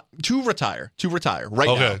retire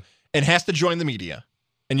right now and has to join the media.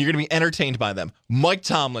 And you're going to be entertained by them. Mike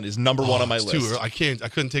Tomlin is number 1 on my list. I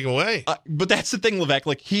couldn't take him away. But that's the thing, Levesque.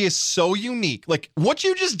 Like, he is so unique. Like, what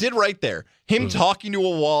you just did right there, him talking to a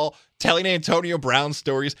wall, telling Antonio Brown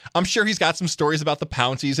stories. I'm sure he's got some stories about the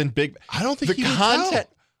Pouncies and big. I don't think the content.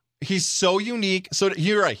 He's so unique. So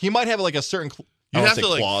you're right. He might have like a certain. You'd have to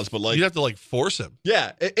clause, but like you'd have to like force him.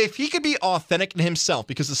 Yeah, if he could be authentic in himself,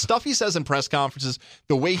 because the stuff he says in press conferences,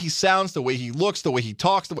 the way he sounds, the way he looks, the way he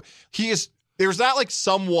talks, the way he is. There's not like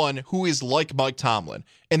someone who is like Mike Tomlin.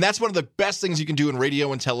 And that's one of the best things you can do in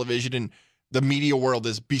radio and television and the media world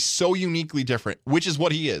is be so uniquely different, which is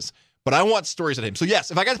what he is. But I want stories of him. So,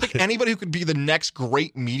 yes, if I got to pick anybody who could be the next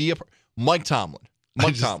great media, Mike Tomlin.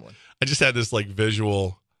 Tomlin. I just had this like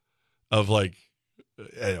visual of like,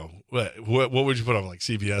 what would you put on like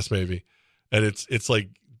CBS maybe? And it's like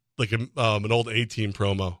an old A-Team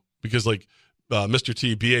promo because like, Mr.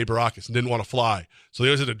 T, B.A. Baracus, didn't want to fly. So they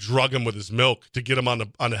always had to drug him with his milk to get him on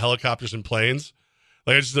the helicopters and planes.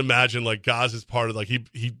 Like, I just imagine, like, Gaz is part of, like,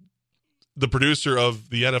 he the producer of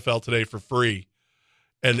the NFL Today for free.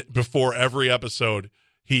 And before every episode,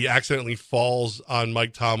 he accidentally falls on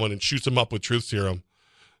Mike Tomlin and shoots him up with truth serum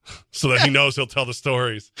so that he knows he'll tell the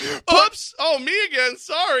stories. Oops! Oh, me again.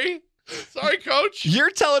 Sorry, Coach.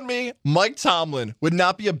 You're telling me Mike Tomlin would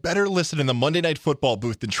not be a better listen in the Monday Night Football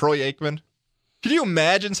booth than Troy Aikman? Can you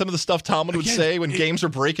imagine some of the stuff Tomlin would say when games are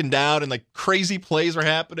breaking down and like crazy plays are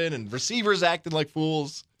happening and receivers acting like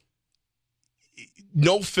fools?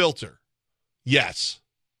 No filter. Yes.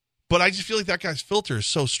 But I just feel like that guy's filter is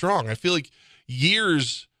so strong. I feel like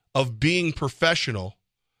years of being professional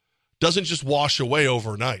doesn't just wash away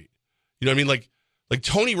overnight. You know what I mean? Like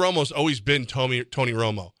Tony Romo's always been Tony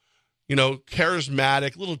Romo. You know,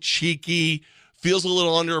 charismatic, a little cheeky, feels a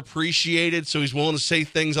little underappreciated, so he's willing to say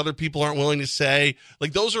things other people aren't willing to say.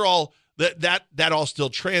 Like, those are all, that all still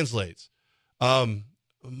translates.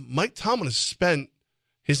 Mike Tomlin has spent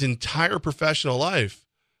his entire professional life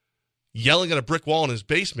yelling at a brick wall in his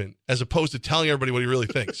basement as opposed to telling everybody what he really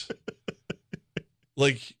thinks.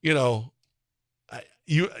 Like, you know,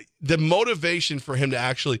 the motivation for him to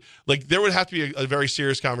actually, like, there would have to be a very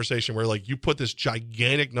serious conversation where, like, you put this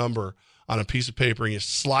gigantic number on a piece of paper and you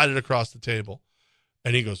slide it across the table.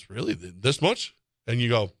 And he goes, really? This much? And you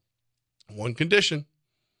go, one condition.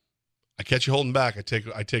 I catch you holding back.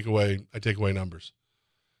 I take away numbers.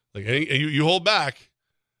 Like, you hold back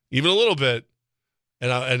even a little bit,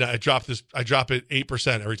 and I drop it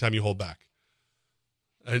 8% every time you hold back.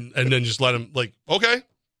 And then just let him, like, okay.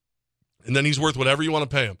 And then he's worth whatever you want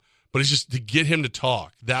to pay him. But it's just to get him to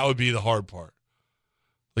talk. That would be the hard part.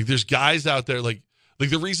 Like, there's guys out there, like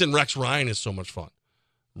the reason Rex Ryan is so much fun.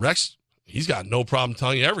 Rex, he's got no problem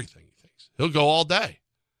telling you everything he thinks. He'll go all day.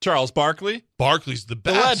 Charles Barkley? Barkley's the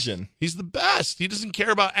best. The legend. He's the best. He doesn't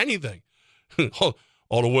care about anything.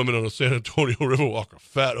 All the women on the San Antonio Riverwalk are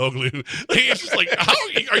fat, ugly. It's just like,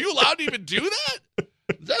 are you allowed to even do that?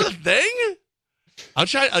 Is that a thing? I'm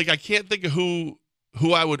trying. Like, I can't think of who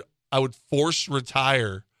I would force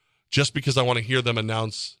retire just because I want to hear them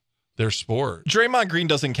announce their sport. Draymond Green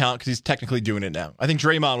doesn't count because he's technically doing it now. I think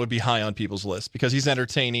Draymond would be high on people's list because he's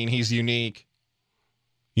entertaining, he's unique.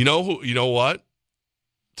 You know what?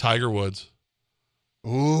 Tiger Woods.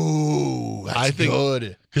 Ooh, that's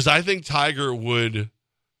good. Because I think Tiger would,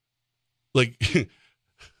 like,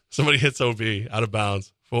 somebody hits OB out of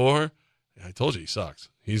bounds. I told you he sucks.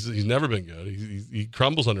 He's never been good. He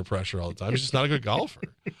crumbles under pressure all the time. He's just not a good golfer.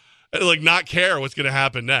 And, like, not care what's going to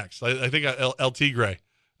happen next. I think LT Gray,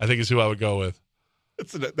 I think, is who I would go with.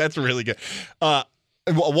 That's really good.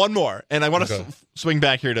 One more, and I want to swing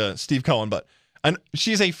back here to Steve Cohen, but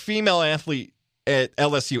she's a female athlete at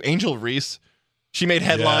LSU, Angel Reese. She made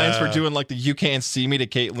headlines for doing, like, the "You Can't See Me" to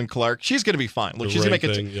Caitlin Clark. She's going to be fine. Look, she's going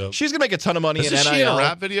to make a ton of money in NIL. Is she in a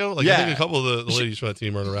rap video? Like, I think a couple of the ladies from that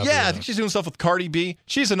team are in a rap video. Yeah, I think she's doing stuff with Cardi B.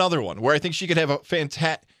 She's another one where I think she could have a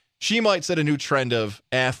fantastic... She might set a new trend of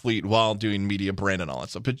athlete while doing media, brand, and all that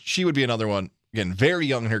stuff. But she would be another one. Again, very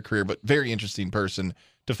young in her career, but very interesting person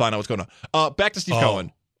to find out what's going on. Back to Steve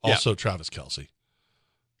Cohen. Also, Travis Kelce.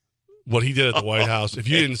 What he did at the White House. If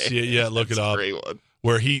you didn't see it yet, look it up. Great one.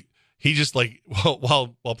 Where he just, like,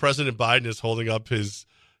 while President Biden is holding up his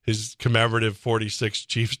commemorative 46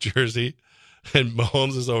 Chiefs jersey and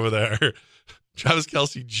Mahomes is over there, Travis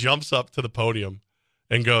Kelce jumps up to the podium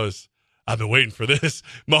and goes, "I've been waiting for this."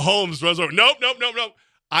 Mahomes runs over. Nope.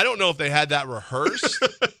 I don't know if they had that rehearsed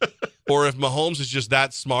or if Mahomes is just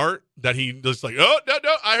that smart that he just like, no,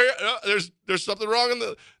 I hear there's something wrong in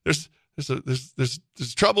the there's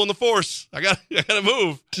trouble in the force. I gotta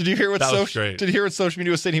move. Did you hear what social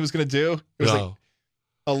media was saying he was going to do? It was like,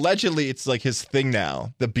 allegedly, it's like his thing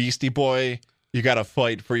now. The Beastie Boy, you got to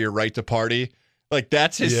fight for your right to party. Like,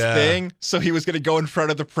 that's his thing. So he was going to go in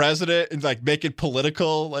front of the president and, like, make it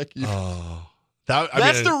political. Like,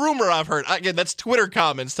 that's the rumor I've heard. Again, that's Twitter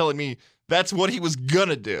comments telling me that's what he was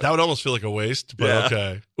gonna do. That would almost feel like a waste, but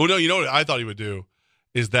okay. Well, no, you know what I thought he would do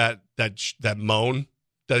is that moan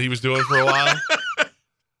that he was doing for a while.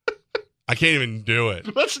 I can't even do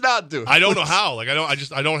it. Let's not do it. I don't know how. Like,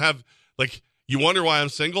 I don't have, like, you wonder why I'm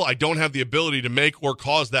single? I don't have the ability to make or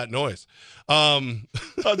cause that noise. I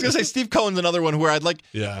was going to say, Steve Cohen's another one where I'd like,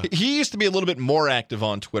 he used to be a little bit more active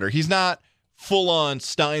on Twitter. He's not full on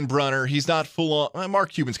Steinbrenner. He's not full on,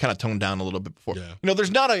 Mark Cuban's kind of toned down a little bit before. Yeah.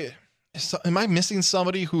 There's not am I missing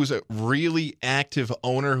somebody who's a really active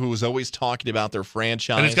owner who is always talking about their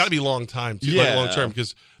franchise? And it's got to be a long time, too, like long term,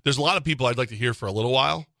 because there's a lot of people I'd like to hear for a little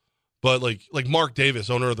while. But like Mark Davis,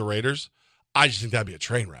 owner of the Raiders, I just think that'd be a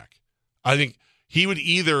train wreck. I think he would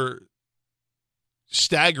either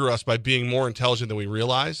stagger us by being more intelligent than we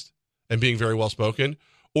realized and being very well spoken,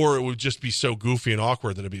 or it would just be so goofy and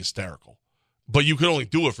awkward that it'd be hysterical. But you could only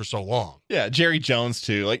do it for so long. Yeah, Jerry Jones,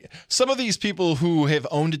 too. Like, some of these people who have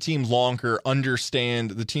owned a team longer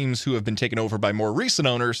understand the teams who have been taken over by more recent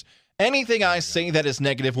owners. Anything I say that is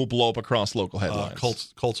negative will blow up across local headlines.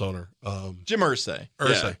 Colts owner. Jim Irsay.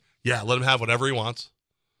 Yeah, let him have whatever he wants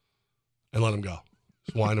and let him go.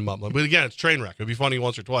 Just wind him up. But again, it's train wreck. It'd be funny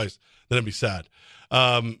once or twice. Then it'd be sad.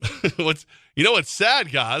 What's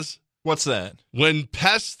sad, guys? What's that? When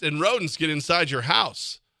pests and rodents get inside your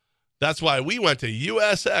house. That's why we went to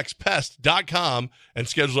usxpest.com and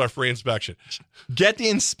scheduled our free inspection. Get the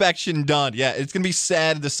inspection done. Yeah, it's going to be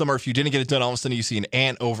sad this summer if you didn't get it done. All of a sudden, you see an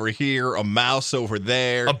ant over here, a mouse over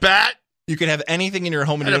there. A bat? You can have anything in your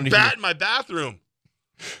home. And a bat in my bathroom.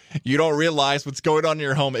 You don't realize what's going on in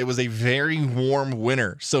your home. It was a very warm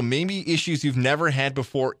winter. So maybe issues you've never had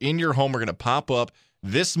before in your home are going to pop up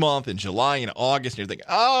this month in July and August. And you're thinking,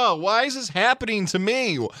 why is this happening to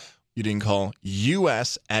me? you didn't call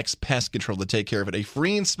USX Pest Control to take care of it. A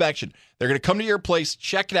free inspection. They're going to come to your place,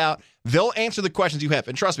 check it out. They'll answer the questions you have.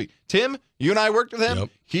 And trust me, Tim, you and I worked with him. Yep.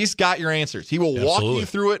 He's got your answers. He will walk you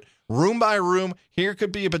through it room by room. Here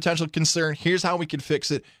could be a potential concern. Here's how we can fix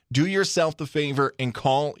it. Do yourself the favor and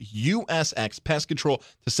call USX Pest Control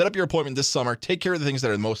to set up your appointment this summer. Take care of the things that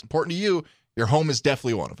are the most important to you. Your home is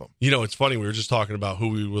definitely one of them. You know, it's funny. We were just talking about who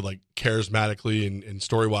we would like charismatically and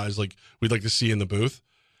story-wise, like we'd like to see in the booth.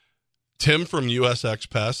 Tim from USX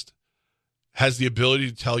Pest has the ability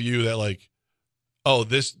to tell you that, like, oh,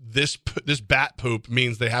 this bat poop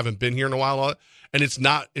means they haven't been here in a while, and it's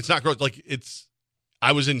not gross. Like,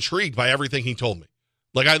 I was intrigued by everything he told me.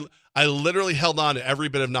 Like, I literally held on to every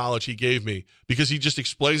bit of knowledge he gave me because he just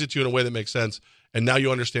explains it to you in a way that makes sense, and now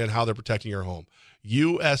you understand how they're protecting your home.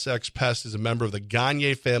 USX Pest is a member of the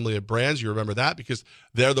Gagne family of brands. You remember that because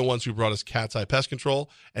they're the ones who brought us Cat's Eye Pest Control,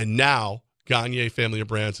 and now Gagne family of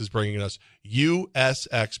brands is bringing us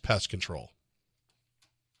USX Pest Control.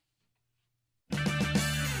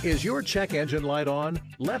 Is your check engine light on?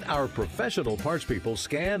 Let our professional parts people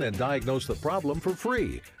scan and diagnose the problem for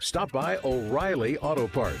free. Stop by O'Reilly Auto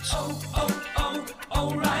Parts.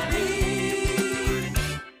 O'Reilly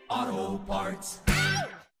Auto Parts.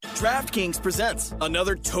 DraftKings presents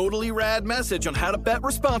another totally rad message on how to bet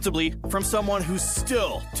responsibly from someone who's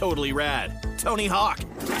still totally rad, Tony Hawk.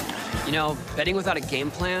 You know, betting without a game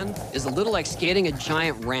plan is a little like skating a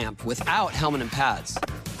giant ramp without helmet and pads.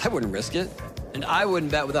 I wouldn't risk it, and I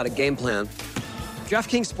wouldn't bet without a game plan.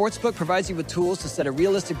 DraftKings Sportsbook provides you with tools to set a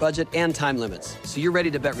realistic budget and time limits, so you're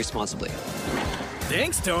ready to bet responsibly.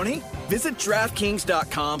 Thanks, Tony. Visit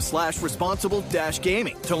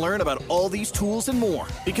DraftKings.com/responsible-gaming to learn about all these tools and more.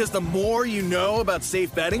 Because the more you know about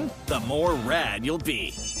safe betting, the more rad you'll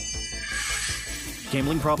be.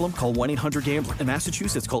 Gambling problem? Call 1-800-GAMBLER. In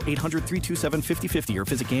Massachusetts, call 800-327-5050 or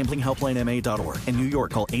visit gamblinghelplinema.org. In New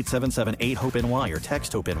York, call 877-8-HOPE-NY or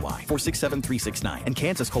text HOPE-NY 467-369. In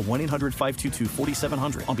Kansas, call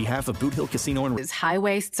 1-800-522-4700 on behalf of Boot Hill Casino and... High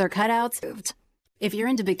waists or cutouts? If you're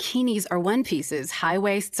into bikinis or one pieces, high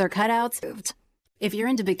waists or cutouts? If you're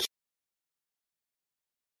into bikinis...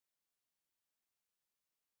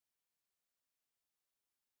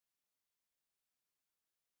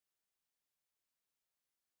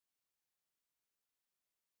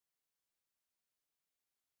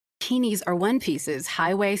 bikinis or one pieces,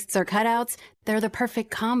 high waists or cutouts, they're the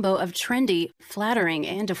perfect combo of trendy, flattering,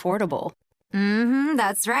 and affordable.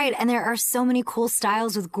 That's right. And there are so many cool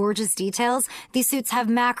styles with gorgeous details. These suits have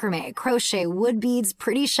macrame, crochet, wood beads,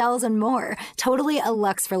 pretty shells, and more. Totally a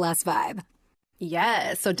luxe for less vibe.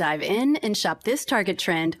 Yeah, so dive in and shop this Target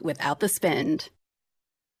trend without the spend.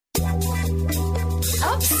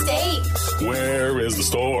 Upstate. Where is the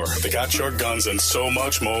store? They got your guns and so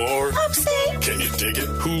much more. Upstate. Can you dig it?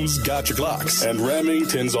 Who's got your Glocks? And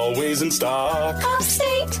Remington's always in stock.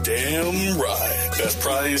 Upstate. Damn right. Best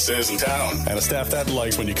prices in town. And a staff that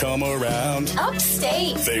likes when you come around.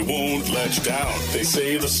 Upstate. They won't let you down. They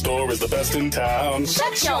say the store is the best in town.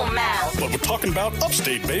 Shut your mouth. But we're talking about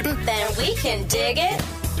Upstate, baby. Then we can dig it.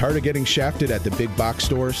 Tired of getting shafted at the big box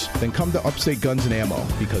stores? Then come to Upstate Guns and Ammo,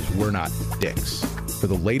 because we're not dicks. For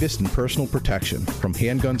the latest in personal protection, from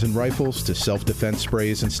handguns and rifles to self-defense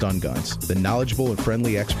sprays and stun guns, the knowledgeable and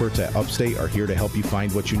friendly experts at Upstate are here to help you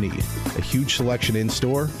find what you need. A huge selection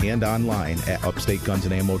in-store and online at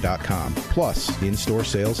upstategunsandammo.com. Plus, in-store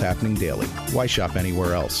sales happening daily. Why shop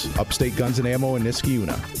anywhere else? Upstate Guns and Ammo in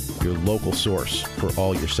Niskayuna, your local source for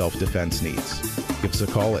all your self-defense needs. Give us a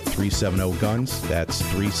call at 370-GUNS. That's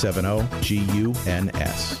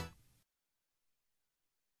 370-GUNS.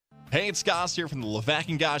 Hey, it's Goss here from the Levack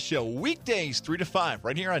and Goss Show. Weekdays 3 to 5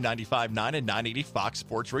 right here on 95.9 and 980 Fox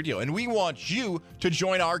Sports Radio. And we want you to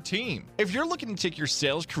join our team. If you're looking to take your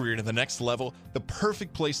sales career to the next level, the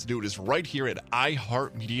perfect place to do it is right here at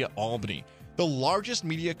iHeartMedia Albany, the largest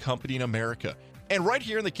media company in America. And right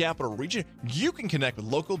here in the Capital Region, you can connect with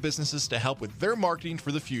local businesses to help with their marketing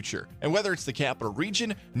for the future. And whether it's the Capital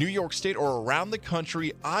Region, New York State, or around the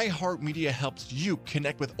country, iHeartMedia helps you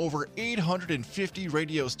connect with over 850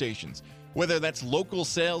 radio stations. Whether that's local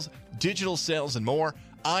sales, digital sales, and more,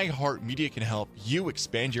 iHeartMedia can help you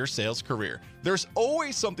expand your sales career. There's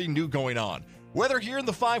always something new going on. Whether here in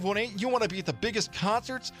the 518 you want to be at the biggest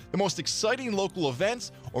concerts, the most exciting local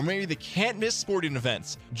events, or maybe the can't-miss sporting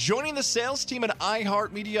events, joining the sales team at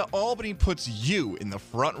iHeartMedia Albany puts you in the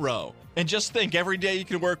front row. And just think, every day you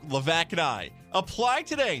can work with Levack and I. Apply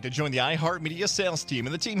today to join the iHeartMedia sales team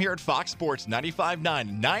and the team here at Fox Sports 95.9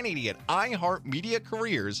 and 980 at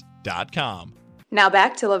iHeartMediaCareers.com. Now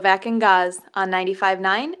back to Levack and Gaz on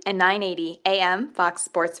 95.9 and 980 AM Fox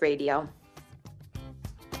Sports Radio.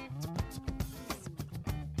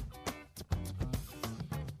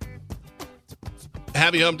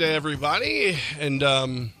 Happy Hump Day, everybody. And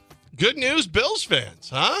good news, Bills fans,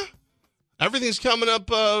 huh? Everything's coming up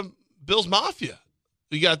Bills Mafia.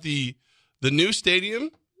 We got the new stadium.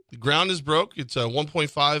 The ground is broke. It's a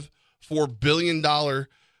 $1.54 billion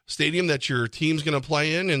stadium that your team's going to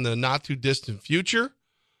play in the not-too-distant future,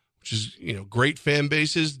 which is, great fan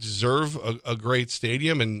bases deserve a great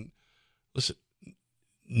stadium. And listen,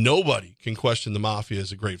 nobody can question the Mafia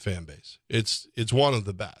as a great fan base. It's one of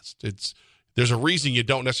the best. There's a reason you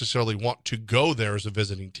don't necessarily want to go there as a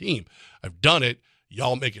visiting team. I've done it.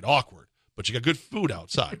 Y'all make it awkward. But you got good food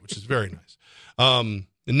outside, which is very nice. And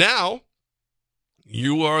now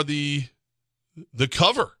you are the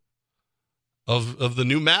cover of the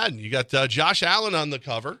new Madden. You got Josh Allen on the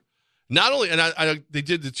cover. Not only, and they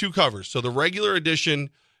did the two covers. So the regular edition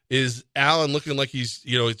is Allen looking like he's,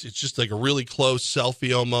 it's just like a really close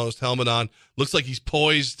selfie almost, helmet on. Looks like he's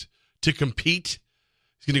poised to compete.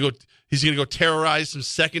 He's gonna go terrorize some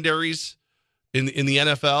secondaries in the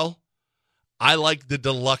NFL. I like the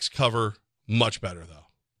deluxe cover much better though,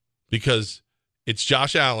 because it's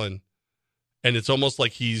Josh Allen, and it's almost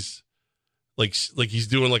like he's like he's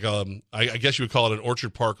doing like I guess you would call it an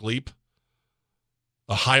Orchard Park leap,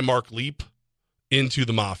 a high mark leap into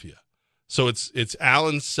the Mafia. So it's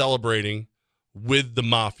Allen celebrating with the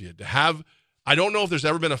Mafia. I don't know if there's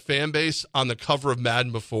ever been a fan base on the cover of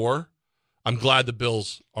Madden before. I'm glad the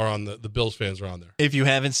Bills are on the Bills fans are on there. If you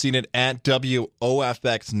haven't seen it, at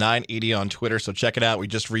WOFX980 on Twitter, so check it out. We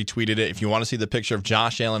just retweeted it. If you want to see the picture of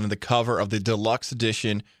Josh Allen in the cover of the deluxe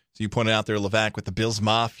edition, so you pointed out there, Levac, with the Bills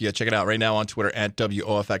Mafia, check it out right now on Twitter at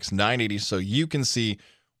WOFX980 so you can see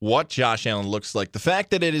what Josh Allen looks like. The fact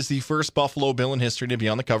that it is the first Buffalo Bill in history to be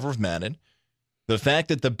on the cover of Madden, the fact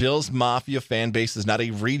that the Bills Mafia fan base is not a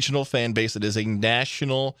regional fan base, it is a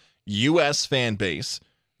national U.S. fan base.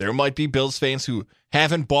 There might be Bills fans who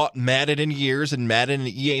haven't bought Madden in years, and Madden and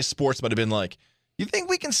EA Sports might have been like, you think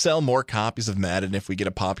we can sell more copies of Madden if we get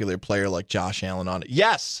a popular player like Josh Allen on it?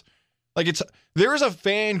 Yes. There is a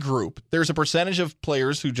fan group. There's a percentage of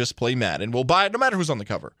players who just play Madden. Will buy it no matter who's on the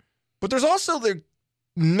cover. But there's also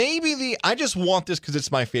I just want this because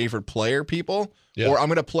it's my favorite player, people. Yeah. Or I'm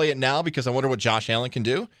going to play it now because I wonder what Josh Allen can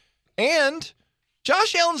do. And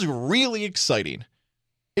Josh Allen's really exciting.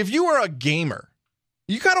 If you are a gamer,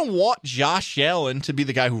 you kind of want Josh Allen to be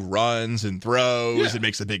the guy who runs and throws and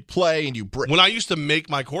makes a big play. And when I used to make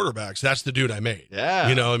my quarterbacks, that's the dude I made. Yeah.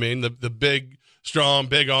 You know what I mean? The big, strong,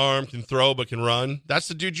 big arm, can throw but can run. That's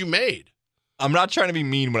the dude you made. I'm not trying to be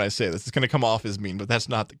mean when I say this. It's going to come off as mean, but that's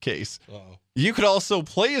not the case. Uh-oh. You could also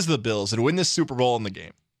play as the Bills and win this Super Bowl in the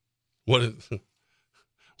game.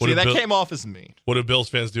 Came off as mean. What do Bills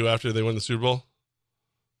fans do after they win the Super Bowl?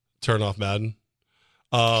 Turn off Madden.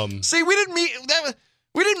 See, we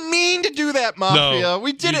didn't mean to do that, Mafia. No,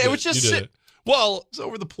 we did it. It was just sit. Well, it was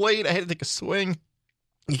over the plate. I had to take a swing.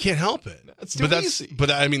 You can't help it. It's too easy.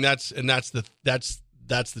 But I mean, that's the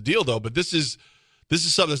deal, though. But this is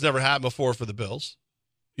something that's never happened before for the Bills.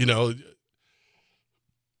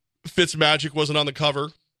 Fitzmagic wasn't on the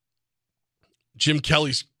cover. Jim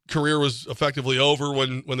Kelly's career was effectively over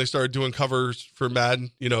when they started doing covers for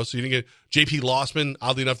Madden. So you didn't get J.P. Lossman.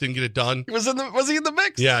 Oddly enough, didn't get it done. Was he in the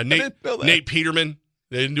mix? Yeah, Nate Peterman.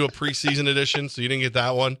 They didn't do a preseason edition, so you didn't get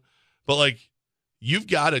that one. But you've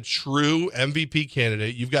got a true MVP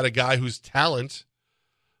candidate. You've got a guy whose talent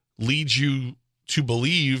leads you to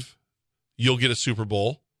believe you'll get a Super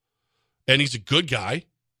Bowl, and he's a good guy.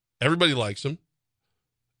 Everybody likes him.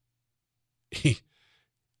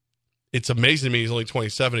 It's amazing to me he's only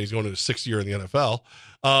 27. He's going to his 6th year in the NFL.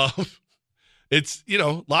 It's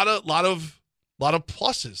a lot of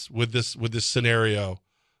pluses with this scenario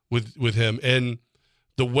with him. And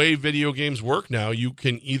the way video games work now, you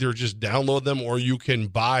can either just download them or you can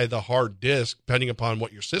buy the hard disk, depending upon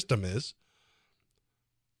what your system is.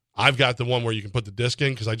 I've got the one where you can put the disc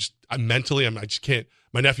in because I just can't.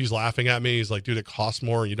 My nephew's laughing at me. He's like, dude, it costs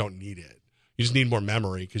more and you don't need it. You just need more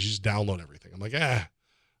memory because you just download everything. I'm like, I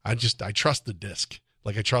trust the disc.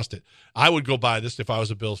 I trust it. I would go buy this if I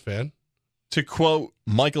was a Bills fan. To quote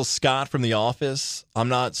Michael Scott from The Office, I'm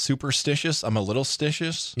not superstitious. I'm a little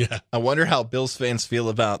stitious. Yeah. I wonder how Bills fans feel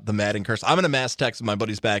about the Madden curse. I'm in a mass text with my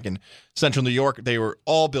buddies back in Central New York. They were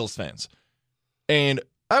all Bills fans. And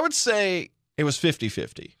I would say it was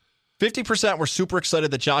 50-50. 50% were super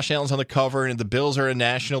excited that Josh Allen's on the cover and the Bills are a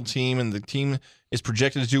national team and the team is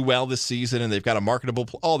projected to do well this season and they've got a marketable,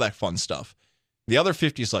 all that fun stuff. The other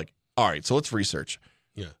 50 is like, all right, so let's research.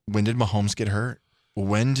 Yeah. When did Mahomes get hurt?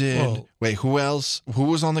 Who else? Who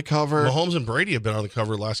was on the cover? Mahomes and Brady have been on the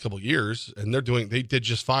cover the last couple of years, and they did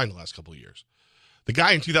just fine the last couple of years. The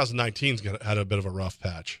guy in 2019's had a bit of a rough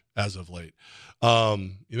patch as of late.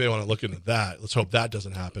 You may want to look into that. Let's hope that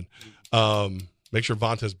doesn't happen. Make sure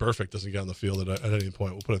Vontaze Burfict doesn't get on the field at any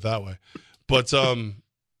point. We'll put it that way. But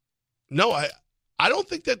no, I don't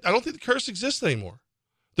think the curse exists anymore.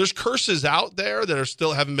 There's curses out there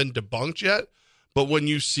that haven't been debunked yet. But when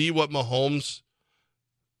you see what Mahomes,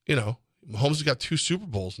 Mahomes has got 2 Super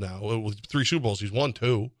Bowls now. With 3 Super Bowls, he's won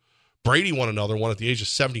 2. Brady won another one at the age of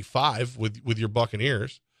 75 with your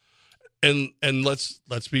Buccaneers. And let's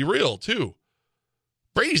be real too.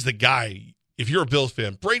 Brady's the guy, if you're a Bills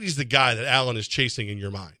fan, Brady's the guy that Allen is chasing in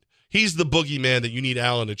your mind. He's the boogeyman that you need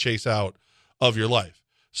Allen to chase out of your life.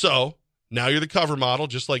 So now you're the cover model,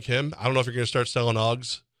 just like him. I don't know if you're going to start selling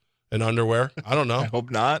Uggs and underwear. I don't know. I hope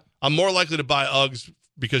not. I'm more likely to buy Uggs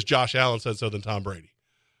because Josh Allen said so than Tom Brady.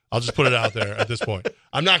 I'll just put it out there at this point.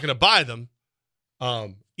 I'm not going to buy them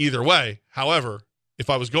either way. However, if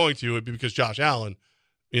I was going to, it'd be because Josh Allen,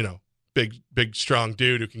 big, strong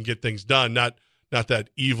dude who can get things done, not that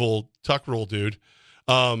evil tuck rule dude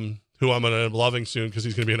who I'm going to end up loving soon because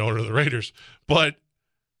he's going to be an owner of the Raiders. But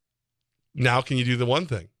now can you do the one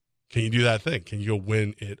thing? Can you do that thing? Can you go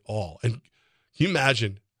win it all? And can you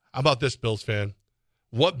imagine, how about this, Bills fan?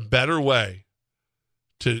 What better way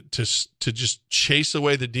to just chase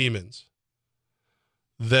away the demons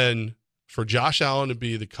than for Josh Allen to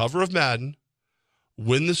be the cover of Madden,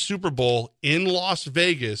 win the Super Bowl in Las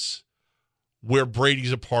Vegas, where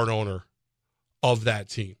Brady's a part owner of that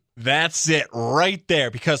team. That's it right there,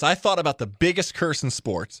 because I thought about the biggest curse in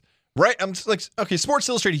sports. Right? I'm just like, okay, Sports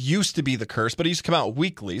Illustrated used to be the curse, but it used to come out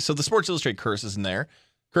weekly. So the Sports Illustrated curse is in there.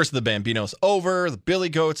 Curse of the Bambino's over. The Billy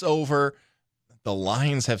Goat's over. The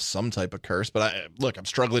Lions have some type of curse, but I'm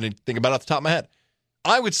struggling to think about it off the top of my head.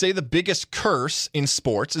 I would say the biggest curse in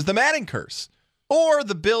sports is the Madden curse, or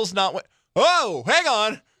the Bills not win. Oh, hang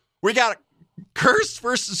on. We got a curse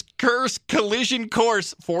versus curse collision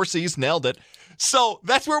course. 4 C's, nailed it. So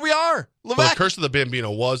that's where we are. Well, the curse of the Bambino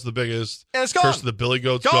was the biggest. And it's gone. Curse of the Billy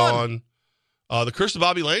Goat's gone. The curse of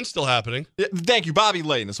Bobby Lane's still happening. Thank you. Bobby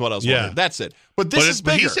Lane is what I was wondering. That's it. But this is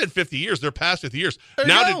bigger. He said 50 years. They're past 50 years.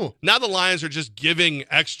 Now the Lions are just giving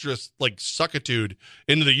extra suckitude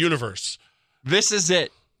into the universe. This is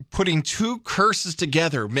it. Putting 2 curses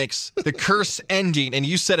together makes the curse ending. And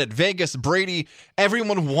you said it, Vegas, Brady,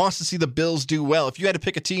 everyone wants to see the Bills do well. If you had to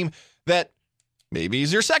pick a team that maybe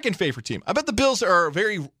is your second favorite team, I bet the Bills are a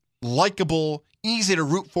very likable, easy to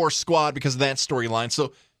root for squad because of that storyline.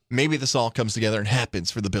 So maybe this all comes together and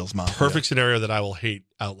happens for the Bills' mom. Perfect scenario that I will hate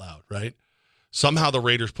out loud, right? Somehow the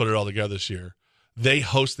Raiders put it all together this year. They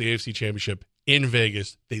host the AFC Championship in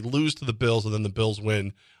Vegas. They lose to the Bills, and then the Bills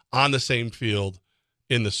win on the same field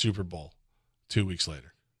in the Super Bowl 2 weeks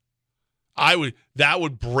later. That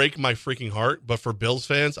would break my freaking heart, but for Bills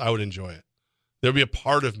fans, I would enjoy it. There'd be a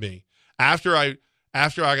part of me after I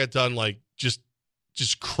got done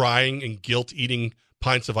just crying and guilt eating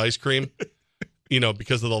pints of ice cream,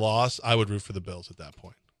 because of the loss, I would root for the Bills at that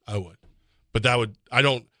point. I would. But I'm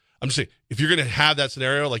just saying, if you're going to have that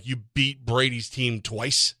scenario, like you beat Brady's team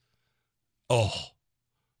twice,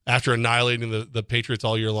 after annihilating the Patriots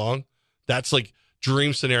all year long, that's like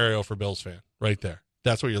dream scenario for Bills fan right there.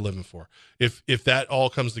 That's what you're living for. If that all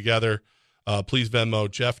comes together, please Venmo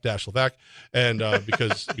Jeff-Levac, and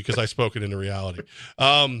because I spoke it into reality.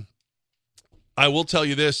 I will tell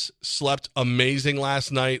you this, slept amazing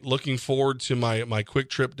last night. Looking forward to my quick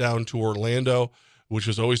trip down to Orlando, which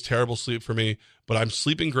was always terrible sleep for me. But I'm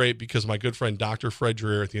sleeping great because my good friend Dr. Fred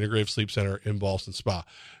Dreer at the Integrative Sleep Center in Boston Spa.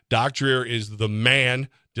 Doc Dreer is the man,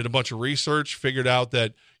 did a bunch of research, figured out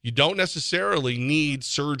that you don't necessarily need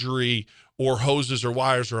surgery or hoses or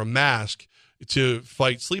wires or a mask to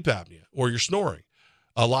fight sleep apnea or your snoring.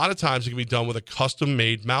 A lot of times it can be done with a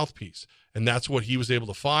custom-made mouthpiece, and that's what he was able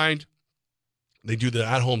to find. They do the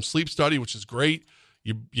at-home sleep study, which is great.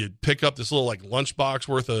 You pick up this little lunchbox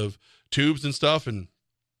worth of tubes and stuff, and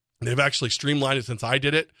they've actually streamlined it since I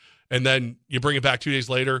did it. And then you bring it back 2 days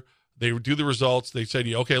later. They do the results. They say to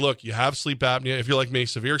you, okay, look, you have sleep apnea. If you're like me,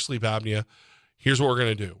 severe sleep apnea, here's what we're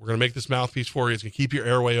going to do. We're going to make this mouthpiece for you. It's going to keep your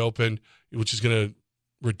airway open, which is going to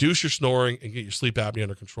reduce your snoring and get your sleep apnea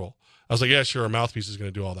under control. I was like, yeah, sure, a mouthpiece is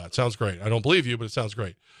going to do all that. Sounds great. I don't believe you, but it sounds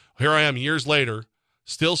great. Here I am years later,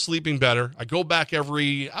 still sleeping better. I go back about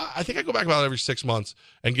every 6 months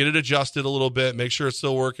and get it adjusted a little bit, make sure it's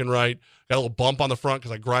still working right. Got a little bump on the front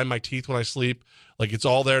because I grind my teeth when I sleep. It's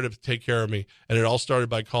all there to take care of me. And it all started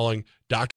by calling Dr.